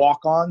finding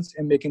walk-ons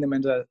and making them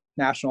into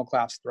national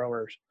class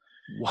throwers.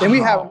 Wow. And we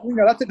have,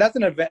 that's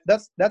an event.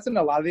 That's in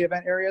a lot of the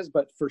event areas,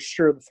 but for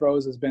sure the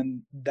throws has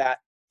been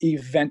that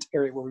event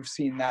area where we've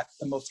seen that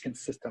the most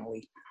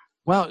consistently.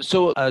 Wow.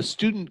 So a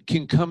student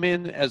can come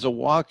in as a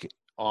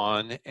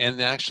walk-on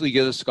and actually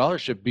get a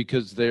scholarship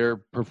because their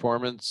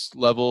performance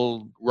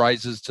level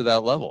rises to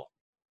that level.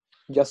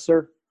 Yes,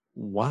 sir.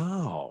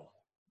 Wow.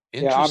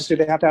 Yeah, obviously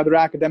they have to have their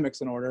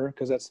academics in order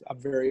because that's a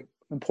very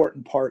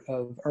important part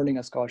of earning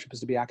a scholarship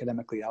is to be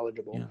academically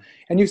eligible. Yeah.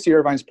 And UC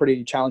Irvine's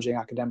pretty challenging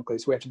academically,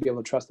 so we have to be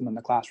able to trust them in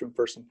the classroom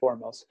first and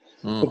foremost.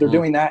 Mm-hmm. But they're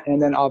doing that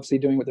and then obviously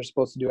doing what they're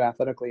supposed to do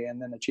athletically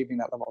and then achieving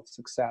that level of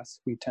success.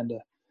 We tend to,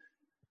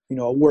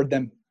 award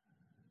them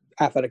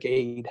athletic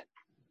aid.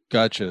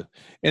 Gotcha.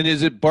 And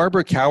is it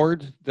Barbara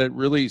Coward that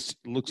really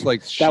looks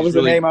like she's That was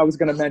really... the name I was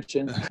going to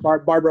mention.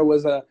 Barbara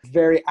was a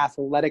very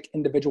athletic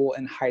individual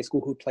in high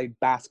school who played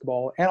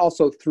basketball and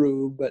also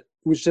threw, but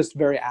was just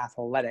very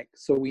athletic.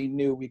 So we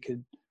knew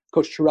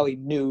Coach Torelli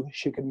knew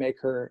she could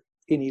make her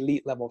an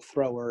elite level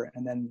thrower.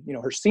 And then,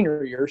 her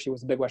senior year, she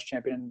was the Big West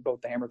champion in both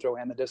the hammer throw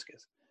and the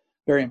discus.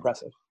 Very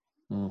impressive.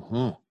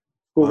 Mm-hmm.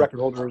 School record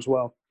holder as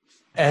well.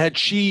 Had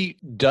she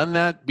done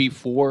that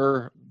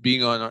before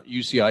being on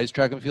UCI's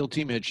track and field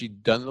team? Had she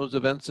done those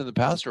events in the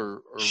past,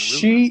 or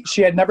really?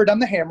 She had never done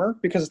the hammer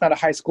because it's not a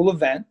high school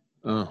event.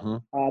 Uh-huh.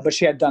 But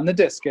she had done the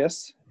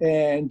discus,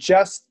 and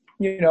just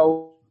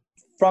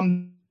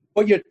from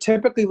what you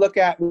typically look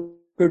at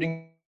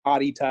recruiting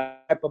body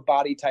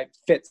type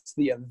fits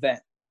the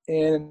event.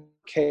 In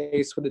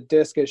case with the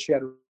discus, she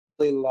had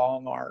really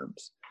long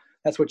arms.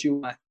 That's what you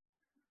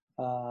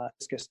want,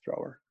 discus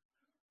thrower.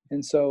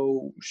 And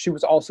so she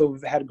was also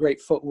had great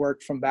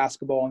footwork from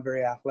basketball and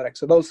very athletic.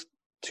 So those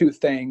two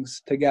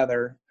things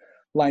together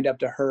lined up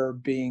to her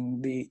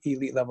being the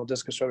elite level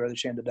discus thrower that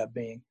she ended up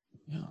being.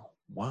 Yeah.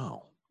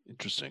 Wow.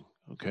 Interesting.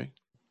 Okay.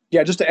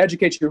 Yeah. Just to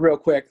educate you real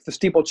quick, the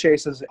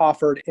steeplechase is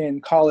offered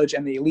in college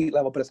and the elite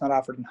level, but it's not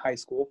offered in high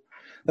school.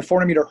 The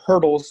 400-meter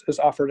hurdles is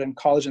offered in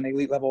college and the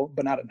elite level,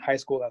 but not in high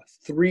school. The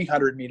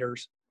 300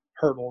 meters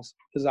hurdles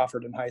is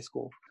offered in high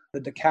school. The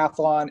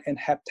decathlon and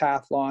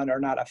heptathlon are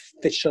not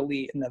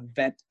officially an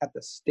event at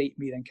the state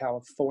meet in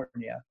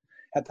California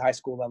at the high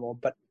school level,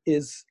 but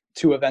is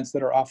 2 events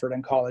that are offered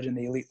in college and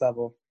the elite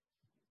level.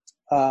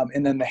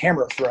 And then the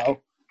hammer throw, I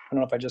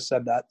don't know if I just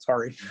said that,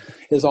 sorry,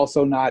 is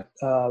also not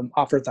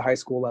offered at the high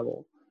school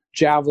level.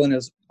 Javelin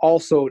is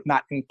also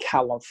not in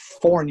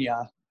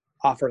California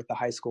offered at the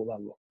high school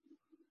level.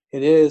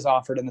 It is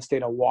offered in the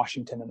state of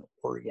Washington and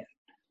Oregon.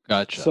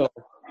 Gotcha. So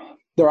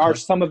there are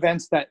some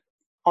events that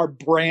are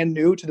brand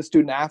new to the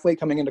student athlete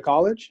coming into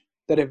college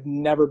that have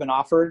never been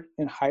offered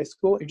in high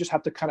school. You just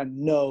have to kind of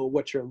know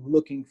what you're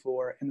looking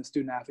for in the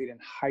student athlete in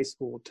high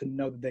school to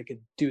know that they could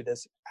do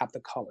this at the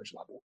college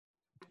level.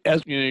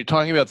 As you're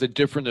talking about the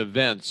different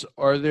events,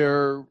 are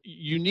there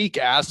unique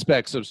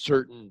aspects of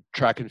certain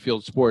track and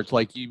field sports?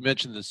 Like you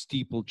mentioned the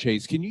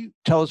steeplechase. Can you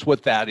tell us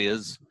what that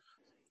is?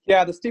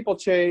 Yeah, the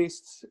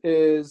steeplechase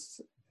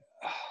is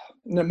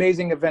an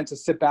amazing event to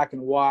sit back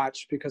and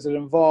watch because it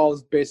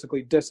involves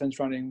basically distance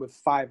running with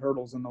 5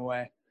 hurdles in the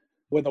way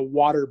with a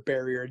water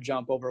barrier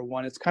jump over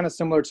one. It's kind of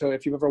similar to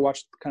if you've ever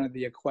watched kind of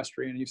the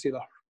equestrian and you see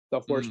the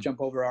horse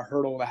jump over a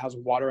hurdle that has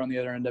water on the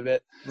other end of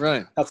it.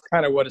 Right. That's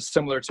kind of what it's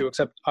similar to,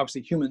 except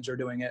obviously humans are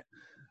doing it.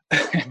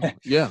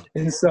 Yeah.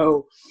 And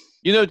so,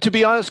 to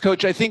be honest,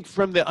 Coach, I think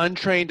from the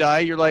untrained eye,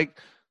 you're like,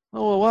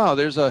 oh, wow,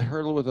 there's a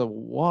hurdle with a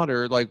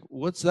water. Like,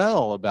 what's that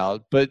all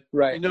about? But,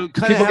 right. kind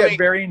people of get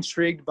very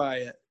intrigued by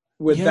it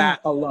with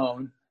that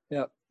alone.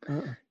 Yep.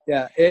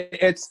 Yeah.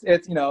 It's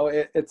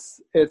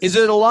Is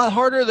it a lot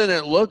harder than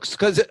it looks?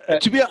 Because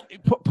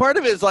part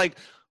of it is like,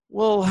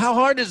 Well, how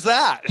hard is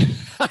that?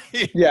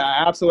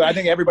 Yeah, absolutely. I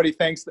think everybody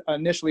thinks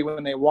initially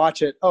when they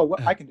watch it, oh,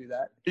 I can do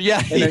that.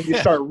 Yeah. And then you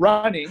start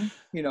running,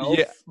 you know.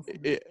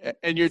 Yeah.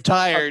 And you're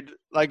tired,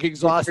 like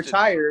exhausted. You're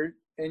tired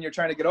and you're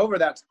trying to get over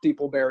that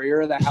steeple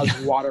barrier that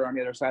has water on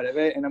the other side of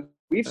it. And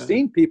we've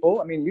seen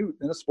people, I mean, you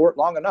in the sport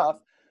long enough,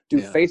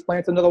 do face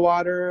plants into the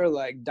water,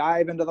 like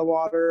dive into the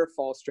water,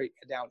 fall straight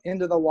down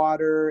into the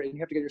water, and you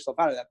have to get yourself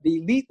out of that. The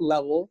elite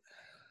level,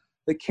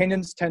 the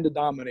Kenyans tend to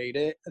dominate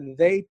it, and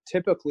they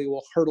typically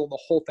will hurdle the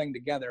whole thing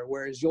together,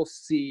 whereas you'll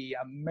see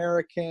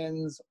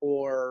Americans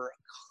or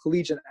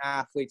collegiate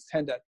athletes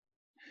tend to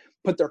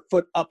put their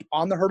foot up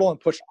on the hurdle and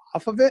push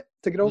off of it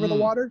to get over the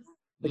water.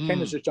 The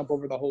Kenyans just jump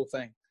over the whole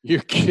thing.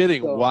 You're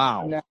kidding. So,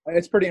 wow.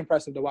 It's pretty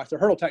impressive to watch. Their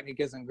hurdle technique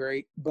isn't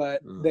great,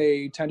 but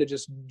they tend to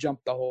just jump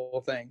the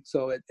whole thing.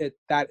 So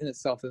that in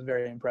itself is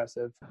very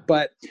impressive.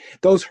 But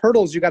those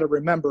hurdles, you got to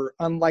remember,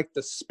 unlike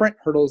the sprint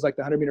hurdles, like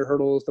the 100-meter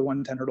hurdles, the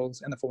 110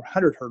 hurdles, and the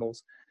 400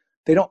 hurdles,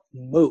 they don't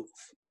move.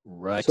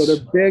 Right. So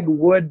they're big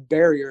wood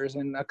barriers.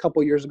 And a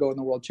couple years ago in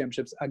the World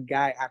Championships, a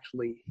guy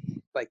actually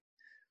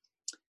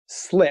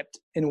slipped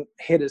and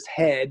hit his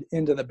head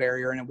into the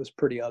barrier, and it was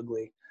pretty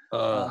ugly.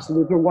 So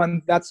there's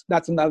one that's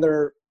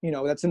another,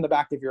 that's in the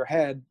back of your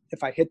head.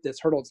 If I hit this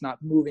hurdle, it's not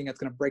moving, it's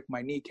going to break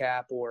my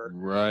kneecap, or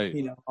right.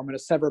 I'm going to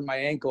sever my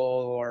ankle,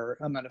 or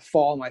I'm going to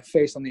fall on my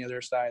face on the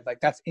other side. Like,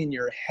 that's in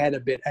your head a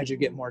bit as you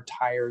get more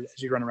tired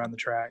as you run around the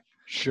track.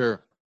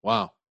 Sure.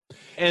 Wow.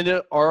 And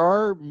are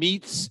our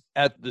meets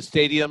at the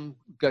stadium,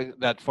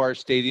 that far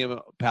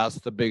stadium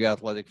past the big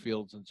athletic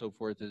fields and so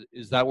forth,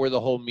 is that where the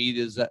whole meet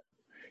is at?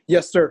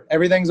 Yes, sir.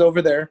 Everything's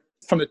over there.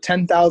 From the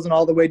 10,000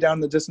 all the way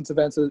down, the distance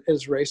events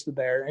is raced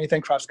there.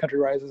 Anything cross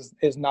country wise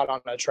is not on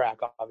a track.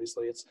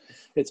 Obviously,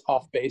 it's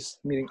off base,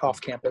 meaning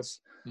off campus,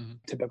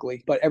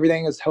 typically. But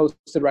everything is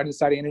hosted right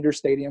inside Anninger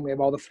Stadium. We have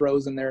all the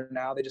throws in there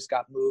now. They just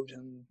got moved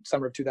in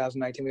summer of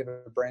 2019. We have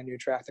a brand new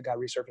track that got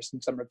resurfaced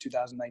in summer of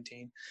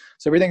 2019.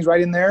 So everything's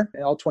right in there,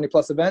 and all 20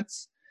 plus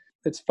events.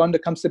 It's fun to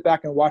come sit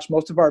back and watch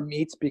most of our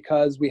meets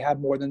because we have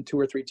more than 2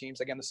 or 3 teams.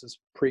 Again, this is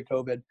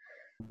pre-COVID.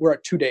 We're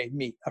a 2-day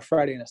meet, a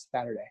Friday and a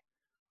Saturday.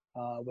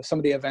 With some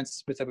of the events,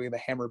 specifically the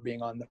hammer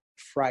being on the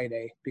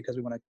Friday, because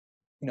we want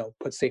to,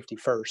 put safety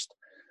first.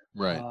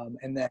 Right.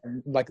 And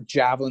then like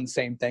javelin,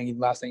 same thing.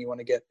 Last thing you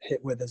want to get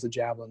hit with is a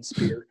javelin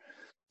spear.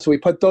 So we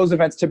put those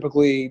events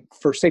typically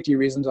for safety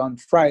reasons on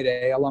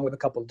Friday, along with a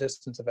couple of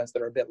distance events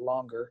that are a bit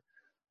longer,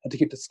 to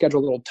keep the schedule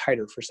a little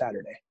tighter for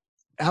Saturday.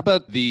 How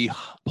about the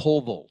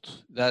pole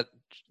vault? That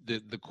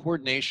the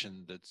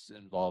coordination that's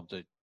involved,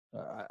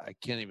 I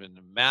can't even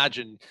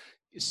imagine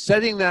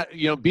setting that,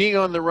 being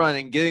on the run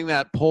and getting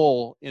that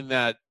pole in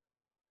that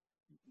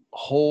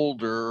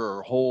holder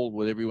or hold,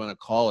 whatever you want to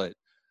call it.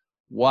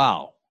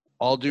 Wow.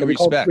 All due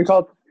respect. We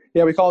call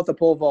it the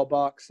pole vault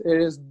box.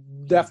 It is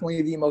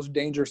definitely the most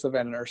dangerous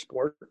event in our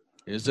sport.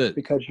 Is it?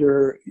 Because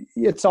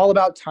it's all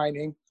about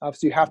timing.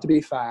 Obviously, you have to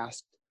be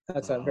fast.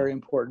 That's a very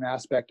important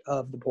aspect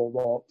of the pole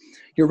vault.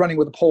 You're running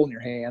with a pole in your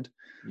hand.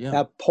 Yeah.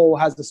 That pole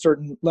has a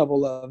certain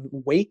level of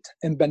weight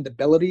and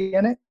bendability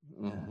in it,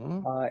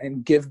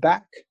 and give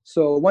back.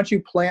 So once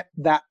you plant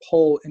that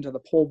pole into the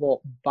pole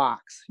vault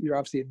box, you're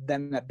obviously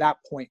then at that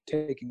point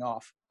taking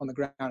off on the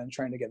ground and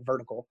trying to get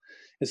vertical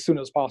as soon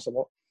as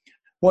possible.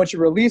 Once you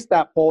release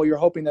that pole, you're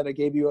hoping that it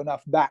gave you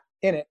enough back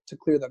in it to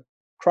clear the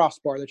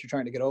crossbar that you're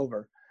trying to get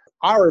over.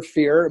 Our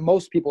fear,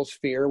 most people's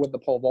fear with the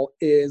pole vault,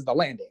 is the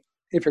landing,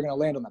 if you're going to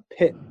land on the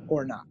pit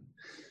or not.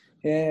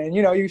 And,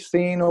 you've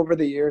seen over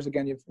the years,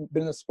 again, you've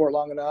been in the sport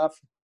long enough.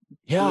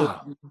 Yeah.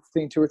 You've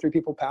seen 2 or 3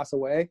 people pass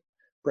away,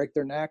 break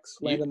their necks,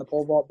 land in the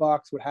pole vault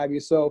box, what have you.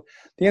 So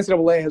the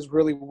NCAA has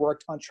really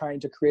worked on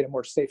trying to create a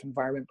more safe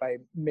environment by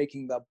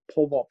making the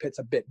pole vault pits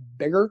a bit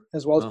bigger,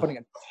 as well as putting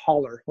a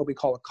collar, what we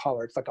call a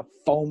collar. It's like a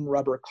foam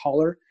rubber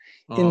collar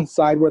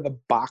inside where the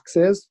box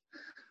is,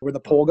 where the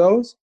pole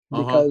goes,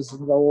 because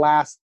the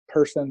last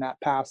person that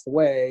passed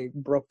away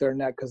broke their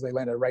neck because they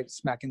landed right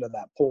smack into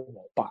that pole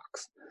vault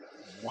box.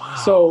 Wow.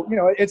 So,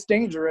 it's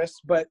dangerous,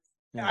 but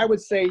I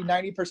would say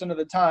 90% of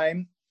the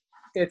time,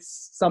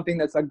 it's something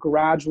that's a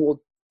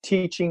gradual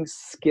teaching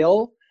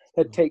skill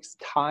that takes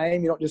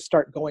time. You don't just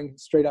start going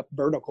straight up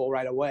vertical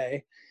right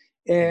away.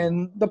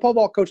 And the pole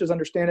vault coaches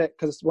understand it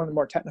because it's one of the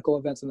more technical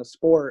events in the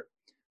sport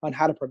on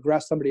how to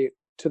progress somebody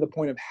to the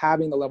point of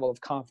having the level of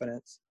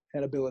confidence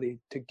and ability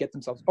to get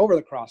themselves over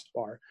the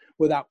crossbar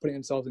without putting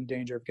themselves in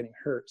danger of getting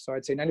hurt. So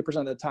I'd say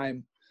 90% of the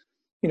time,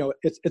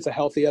 it's a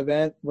healthy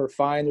event. We're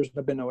fine. There's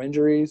been no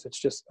injuries. It's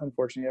just,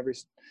 unfortunately,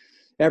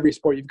 every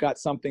sport you've got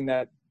something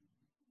that,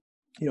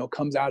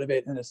 comes out of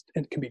it, and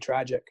it can be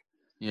tragic.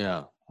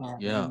 Yeah.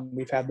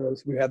 We've had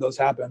those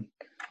happen.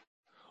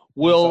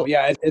 Well,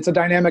 so, it's a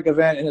dynamic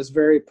event, and it's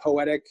very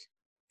poetic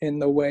in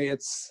the way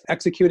it's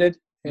executed,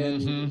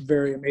 and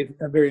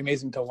very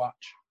amazing to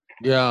watch.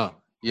 Yeah.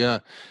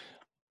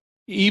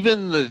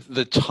 Even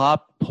the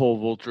top pole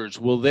vaulters,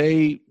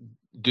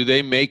 do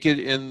they make it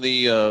in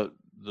the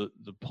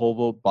pole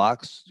vault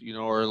box?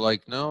 Or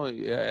like, no,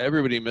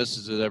 everybody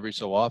misses it every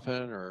so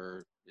often,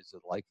 or is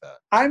it like that?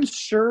 I'm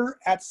sure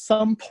at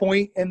some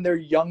point in their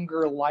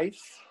younger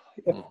life,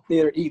 if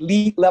they're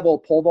elite level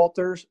pole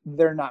vaulters,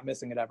 they're not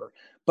missing it ever.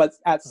 But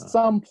at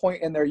some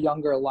point in their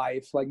younger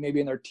life, like maybe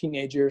in their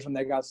teenage years when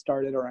they got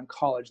started or in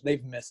college,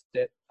 they've missed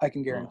it. I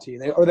can guarantee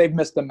or they've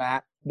missed the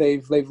mat.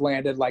 They've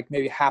landed like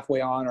maybe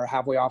halfway on or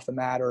halfway off the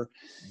mat, or,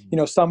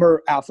 some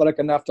are athletic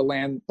enough to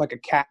land like a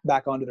cat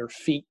back onto their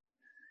feet,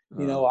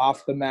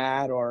 off the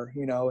mat, or,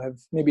 have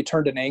maybe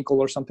turned an ankle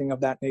or something of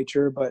that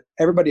nature. But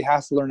everybody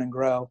has to learn and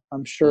grow.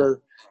 I'm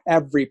sure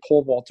every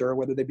pole vaulter,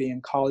 whether they be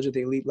in college at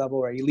the elite level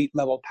or elite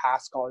level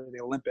past college or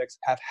the Olympics,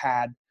 have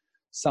had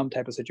some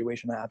type of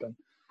situation happen.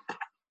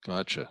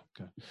 Gotcha.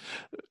 Okay.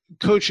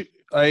 Coach,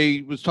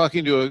 I was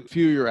talking to a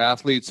few of your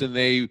athletes, and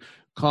they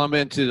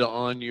commented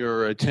on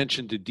your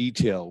attention to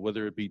detail,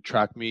 whether it be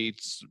track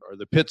meets or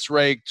the pits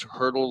raked,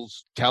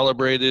 hurdles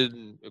calibrated,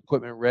 and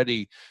equipment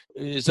ready.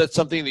 Is that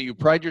something that you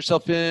pride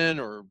yourself in,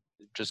 or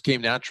just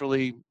came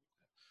naturally?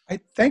 I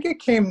think it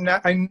came.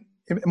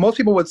 Most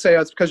people would say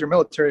it's because you're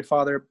military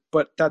father,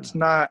 but that's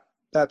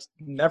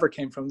never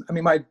came from. I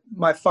mean,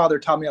 my father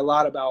taught me a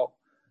lot about,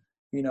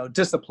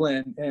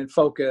 discipline and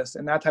focus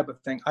and that type of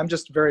thing. I'm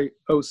just very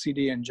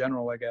OCD in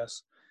general, I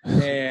guess,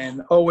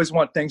 and always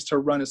want things to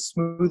run as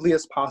smoothly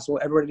as possible,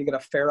 everybody to get a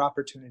fair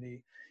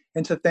opportunity,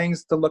 and to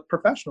things to look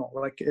professional.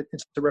 Like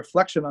it's a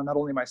reflection on not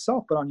only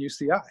myself, but on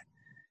UCI,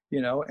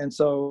 and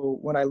so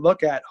when I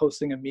look at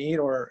hosting a meet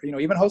or,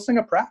 even hosting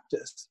a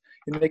practice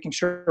and making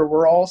sure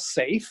we're all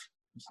safe,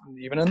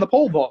 even in the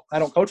pole vault. I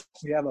don't coach.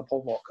 We have a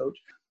pole vault coach,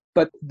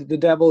 but the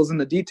devil is in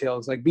the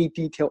details. Like, be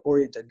detail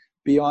oriented,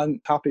 be on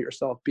top of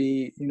yourself,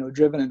 be,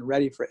 driven and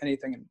ready for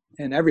anything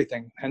and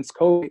everything, hence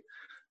COVID.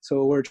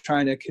 So we're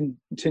trying to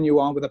continue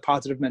on with a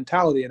positive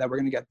mentality that we're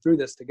going to get through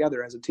this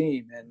together as a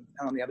team. And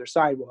on the other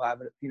side, we'll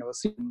have, a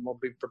season. We'll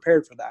be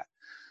prepared for that.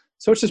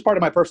 So it's just part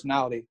of my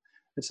personality.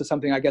 It's just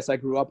something I guess I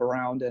grew up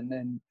around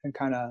and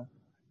kind of,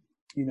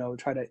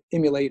 try to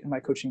emulate in my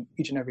coaching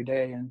each and every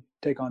day and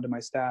take on to my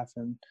staff.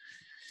 And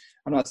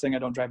I'm not saying I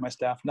don't drive my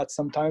staff nuts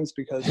sometimes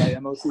because I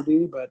am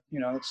OCD, but,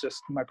 it's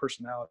just my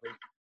personality.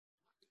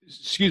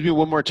 Excuse me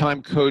one more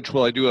time, Coach,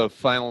 while I do a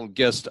final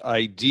guest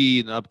ID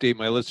and update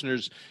my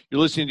listeners.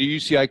 You're listening to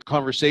UCI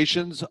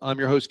Conversations. I'm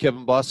your host,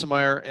 Kevin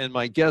Bossemeyer, and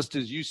my guest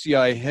is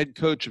UCI head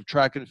coach of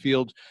track and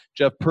field,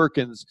 Jeff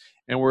Perkins,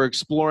 and we're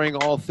exploring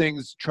all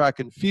things track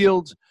and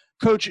field.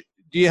 Coach,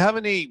 do you have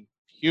any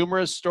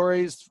humorous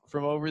stories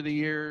from over the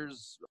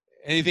years?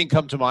 Anything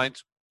come to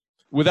mind?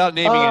 Without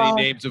naming any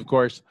names, of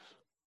course.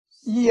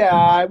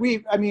 Yeah,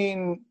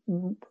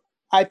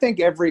 I think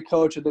every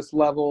coach at this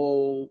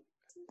level,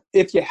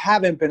 if you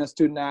haven't been a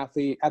student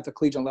athlete at the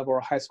collegiate level or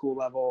high school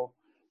level,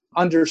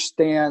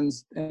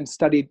 understands and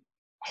studied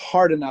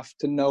hard enough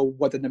to know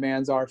what the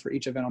demands are for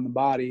each event on the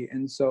body.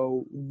 And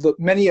so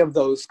many of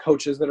those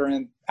coaches that are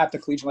at the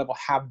collegiate level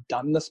have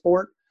done the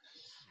sport,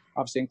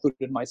 obviously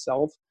included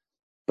myself,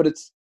 but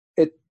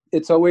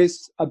it's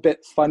always a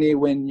bit funny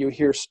when you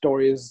hear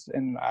stories,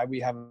 and we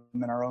have them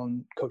in our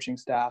own coaching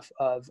staff,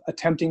 of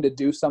attempting to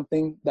do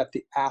something that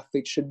the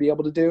athlete should be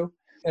able to do.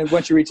 And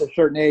once you reach a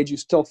certain age, you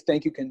still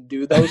think you can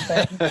do those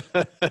things,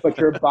 but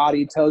your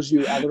body tells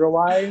you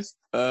otherwise.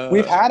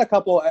 We've had a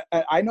couple.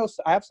 I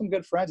have some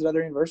good friends at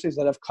other universities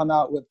that have come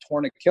out with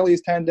torn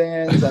Achilles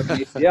tendons, like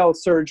ACL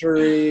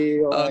surgery,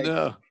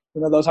 or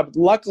those have.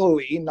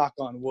 Luckily, knock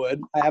on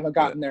wood, I haven't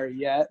gotten there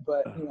yet.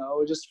 But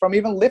just from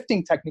even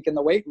lifting technique in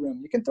the weight room,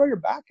 you can throw your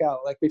back out.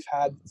 Like, we've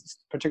had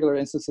particular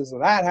instances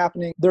of that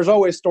happening. There's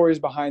always stories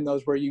behind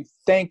those where you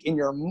think in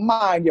your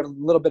mind you have a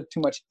little bit too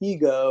much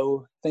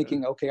ego,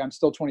 thinking, okay, I'm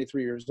still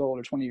 23 years old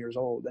or 20 years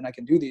old and I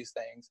can do these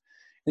things.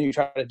 And you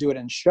try to do it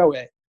and show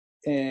it,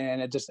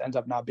 and it just ends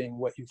up not being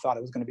what you thought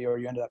it was going to be, or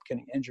you ended up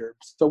getting injured.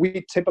 So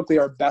we typically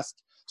are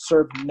best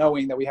served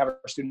knowing that we have our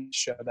students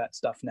show that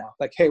stuff now.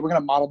 Like, hey, we're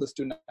going to model the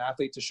student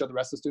athlete to show the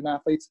rest of the student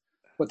athletes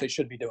what they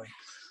should be doing.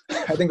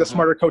 I think the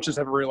smarter coaches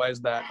have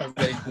realized that as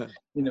they,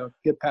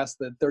 get past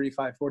the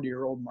 35,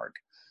 40-year-old mark.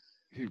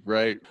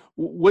 Right.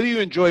 What do you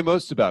enjoy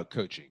most about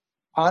coaching?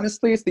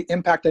 Honestly, it's the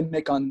impact I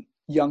make on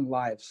young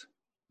lives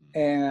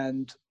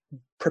and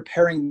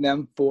preparing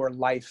them for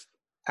life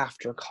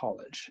after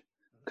college.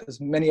 Because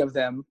many of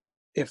them,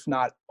 if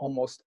not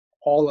almost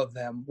all of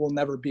them, will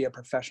never be a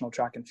professional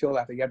track and field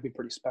athlete. You got to be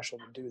pretty special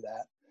to do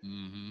that.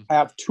 Mm-hmm. I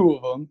have two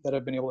of them that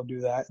have been able to do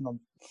that in the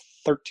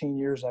 13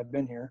 years I've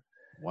been here.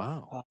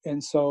 Wow.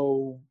 And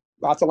so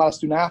that's a lot of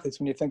student athletes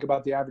when you think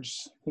about the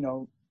average,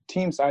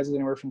 team sizes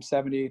anywhere from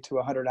 70 to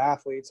 100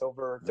 athletes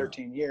over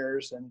 13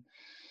 years. And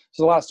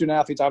there's a lot of student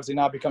athletes obviously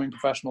not becoming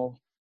professional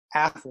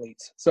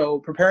athletes. So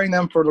preparing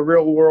them for the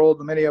real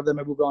world, many of them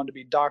have moved on to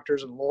be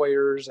doctors and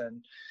lawyers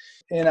and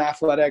in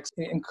athletics,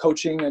 in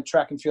coaching and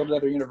track and field at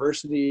other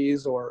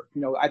universities, or,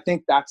 I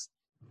think that's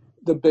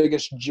the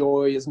biggest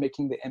joy, is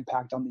making the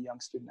impact on the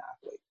young student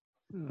athlete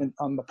and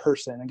on the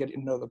person, and getting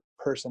to know the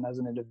person as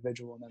an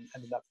individual, and then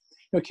ended up,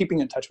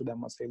 keeping in touch with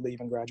them once they leave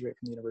and graduate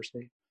from the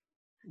university.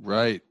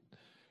 Right.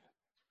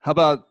 How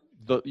about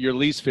your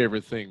least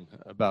favorite thing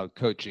about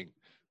coaching?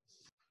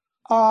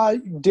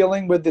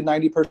 Dealing with the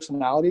 90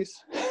 personalities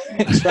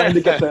trying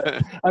to get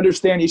to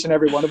understand each and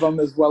every one of them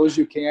as well as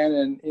you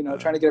can, and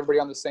trying to get everybody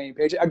on the same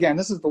page. Again,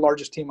 this is the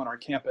largest team on our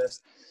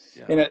campus,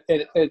 and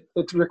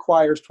it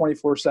requires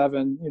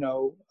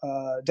 24/7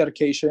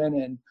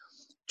 dedication, and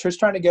just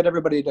trying to get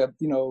everybody to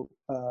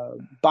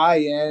buy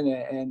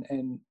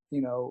in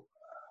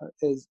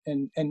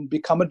and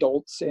become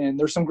adults. And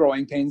there's some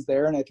growing pains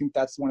there, and I think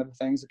that's one of the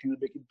things that can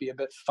be a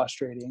bit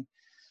frustrating,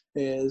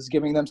 is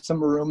giving them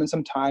some room and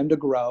some time to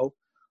grow,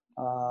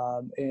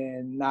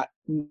 and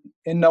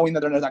knowing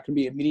that they're not going to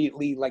be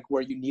immediately like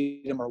where you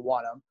need them or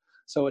want them.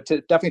 So it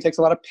definitely takes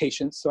a lot of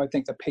patience. So I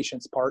think the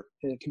patience part,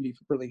 it can be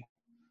really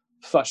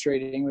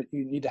frustrating, but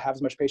you need to have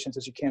as much patience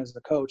as you can as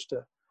the coach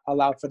to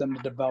allow for them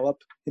to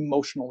develop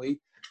emotionally,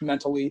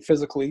 mentally,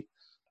 physically,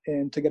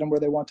 and to get them where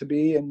they want to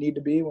be and need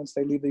to be once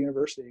they leave the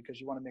university,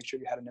 because you want to make sure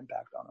you had an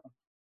impact on them.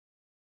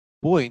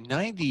 Boy,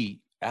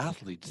 90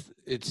 athletes,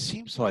 it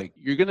seems like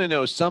you're going to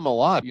know some a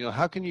lot.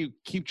 How can you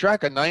keep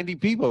track of 90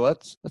 people?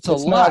 That's a lot.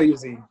 It's not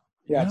easy.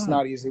 Yeah, it's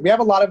not easy. We have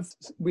a lot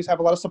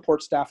of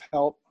support staff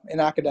help in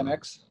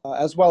academics,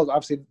 as well as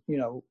obviously,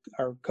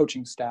 our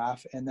coaching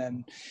staff. And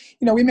then,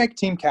 we make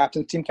team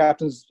captains. Team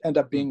captains end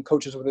up being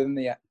coaches within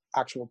the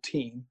actual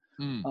team.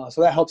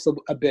 So that helps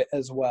a bit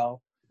as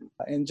well.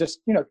 And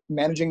just,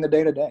 managing the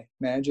day-to-day,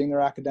 managing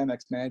their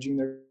academics, managing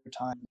their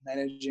time,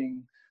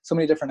 managing so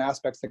many different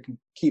aspects that can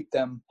keep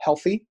them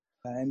healthy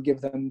and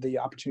give them the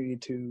opportunity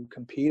to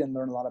compete and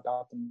learn a lot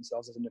about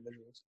themselves as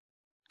individuals.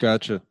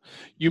 Gotcha.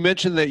 You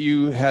mentioned that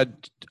you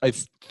had, I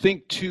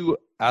think, 2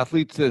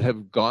 athletes that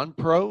have gone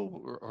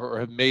pro or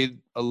have made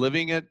a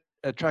living at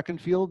track and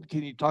field.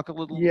 Can you talk a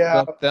little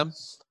about them?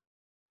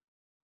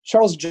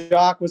 Charles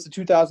Jock was the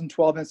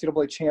 2012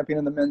 NCAA champion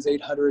in the men's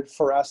 800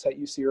 for us at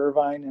UC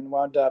Irvine, and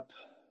wound up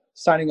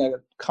signing a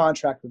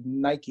contract with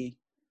Nike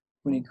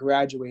when he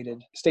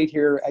graduated. Stayed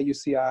here at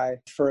UCI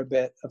for a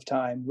bit of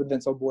time with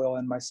Vince O'Boyle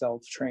and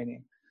myself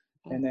training.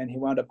 And then he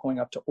wound up going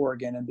up to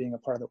Oregon and being a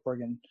part of the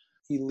Oregon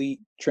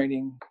elite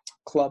training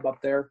club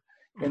up there.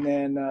 And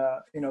then,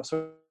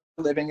 so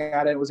living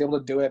at it, was able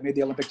to do it, made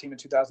the Olympic team in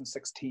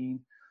 2016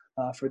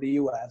 for the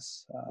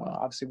U.S.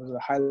 Obviously was at a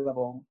high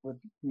level with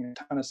a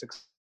ton of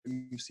success at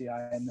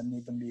UCI and then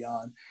even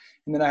beyond.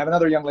 And then I have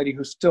another young lady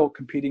who's still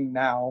competing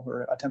now,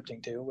 or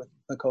attempting to, with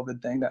the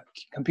COVID thing, that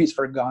competes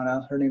for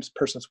Ghana. Her name's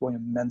Perkins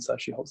Mensah.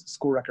 She holds the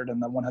school record in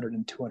the 100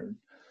 and 200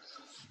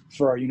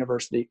 for our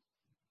university,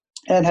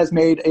 and has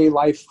made a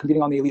life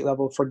competing on the elite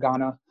level for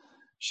Ghana.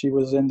 She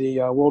was in the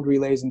World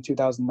Relays in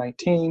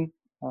 2019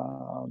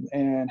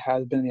 and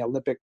has been in the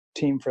Olympic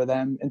team for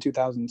them in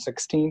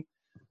 2016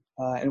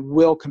 and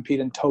will compete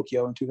in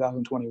Tokyo in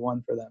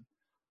 2021 for them.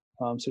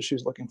 So she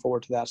was looking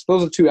forward to that. So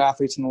those are 2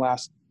 athletes in the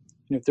last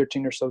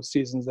 13 or so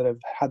seasons that have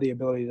had the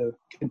ability to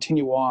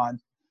continue on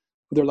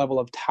with their level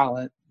of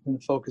talent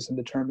and focus and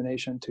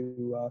determination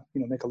to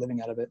make a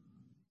living out of it.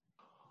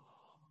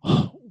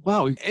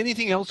 Wow.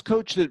 Anything else,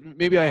 Coach, that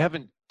maybe I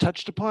haven't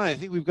touched upon? I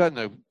think we've gotten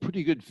a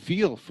pretty good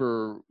feel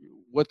for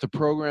what the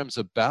program's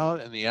about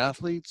and the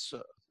athletes.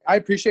 I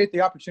appreciate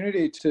the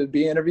opportunity to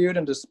be interviewed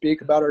and to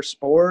speak about our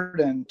sport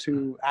and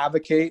to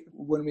advocate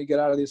when we get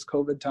out of these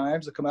COVID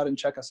times, to come out and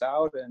check us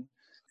out. And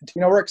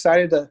we're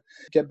excited to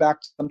get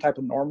back to some type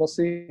of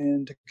normalcy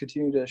and to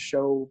continue to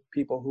show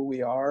people who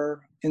we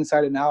are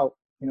inside and out,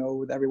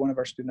 with every one of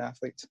our student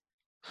athletes.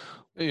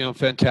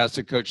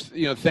 Fantastic, Coach.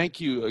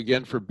 Thank you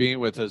again for being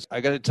with us.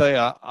 I got to tell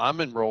you,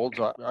 I'm enrolled.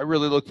 I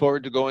really look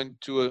forward to going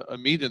to a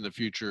meet in the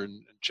future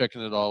and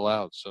checking it all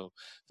out. So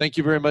thank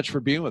you very much for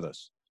being with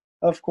us.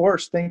 Of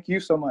course. Thank you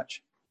so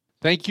much.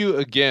 Thank you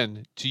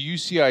again to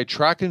UCI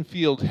Track and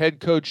Field head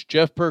coach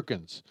Jeff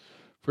Perkins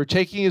for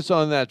taking us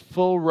on that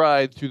full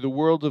ride through the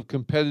world of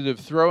competitive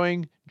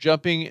throwing,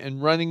 jumping,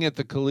 and running at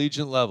the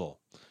collegiate level.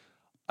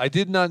 I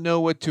did not know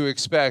what to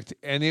expect,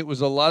 and it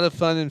was a lot of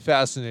fun and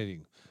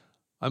fascinating.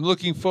 I'm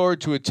looking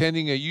forward to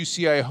attending a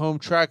UCI home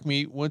track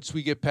meet once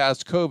we get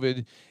past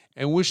COVID,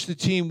 and wish the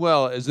team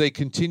well as they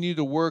continue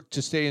to work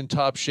to stay in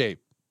top shape.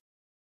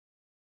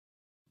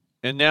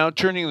 And now,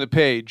 turning the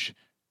page,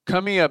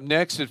 coming up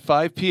next at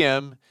 5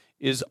 p.m.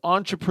 is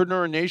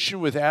Entrepreneur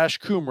Nation with Ash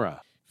Kumra,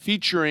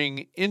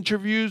 featuring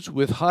interviews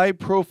with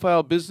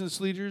high-profile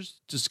business leaders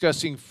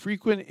discussing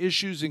frequent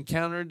issues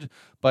encountered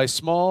by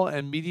small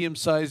and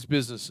medium-sized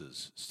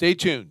businesses. Stay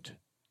tuned.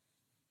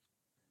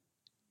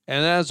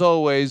 And as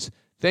always,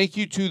 thank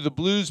you to the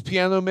blues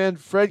piano man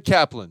Fred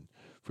Kaplan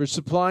for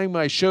supplying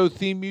my show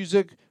theme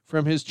music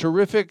from his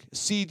terrific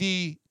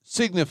CD,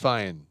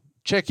 Signifying.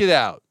 Check it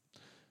out.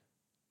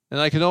 And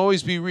I can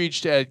always be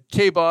reached at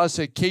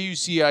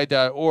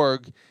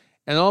kboss@kuci.org,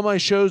 and all my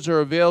shows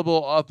are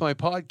available off my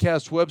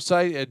podcast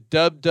website at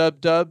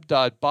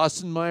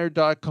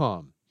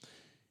www.bostonmeyer.com.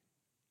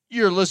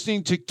 You're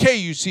listening to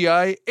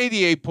KUCI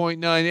 88.9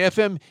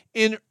 FM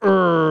in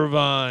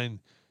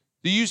Irvine,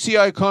 the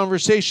UCI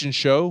Conversation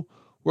Show,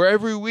 where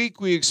every week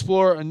we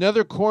explore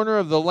another corner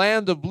of the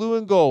land of blue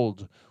and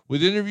gold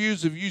with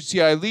interviews of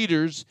UCI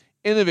leaders,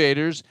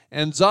 innovators,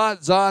 and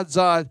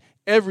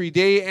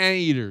everyday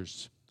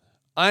anteaters.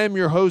 I am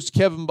your host,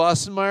 Kevin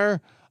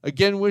Bostonmeyer.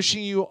 Again,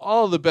 wishing you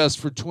all the best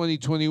for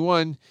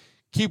 2021.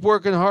 Keep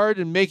working hard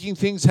and making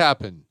things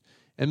happen.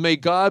 And may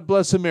God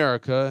bless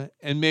America,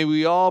 and may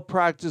we all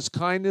practice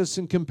kindness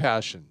and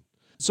compassion.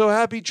 So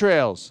happy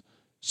trails.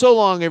 So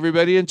long,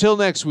 everybody. Until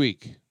next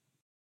week.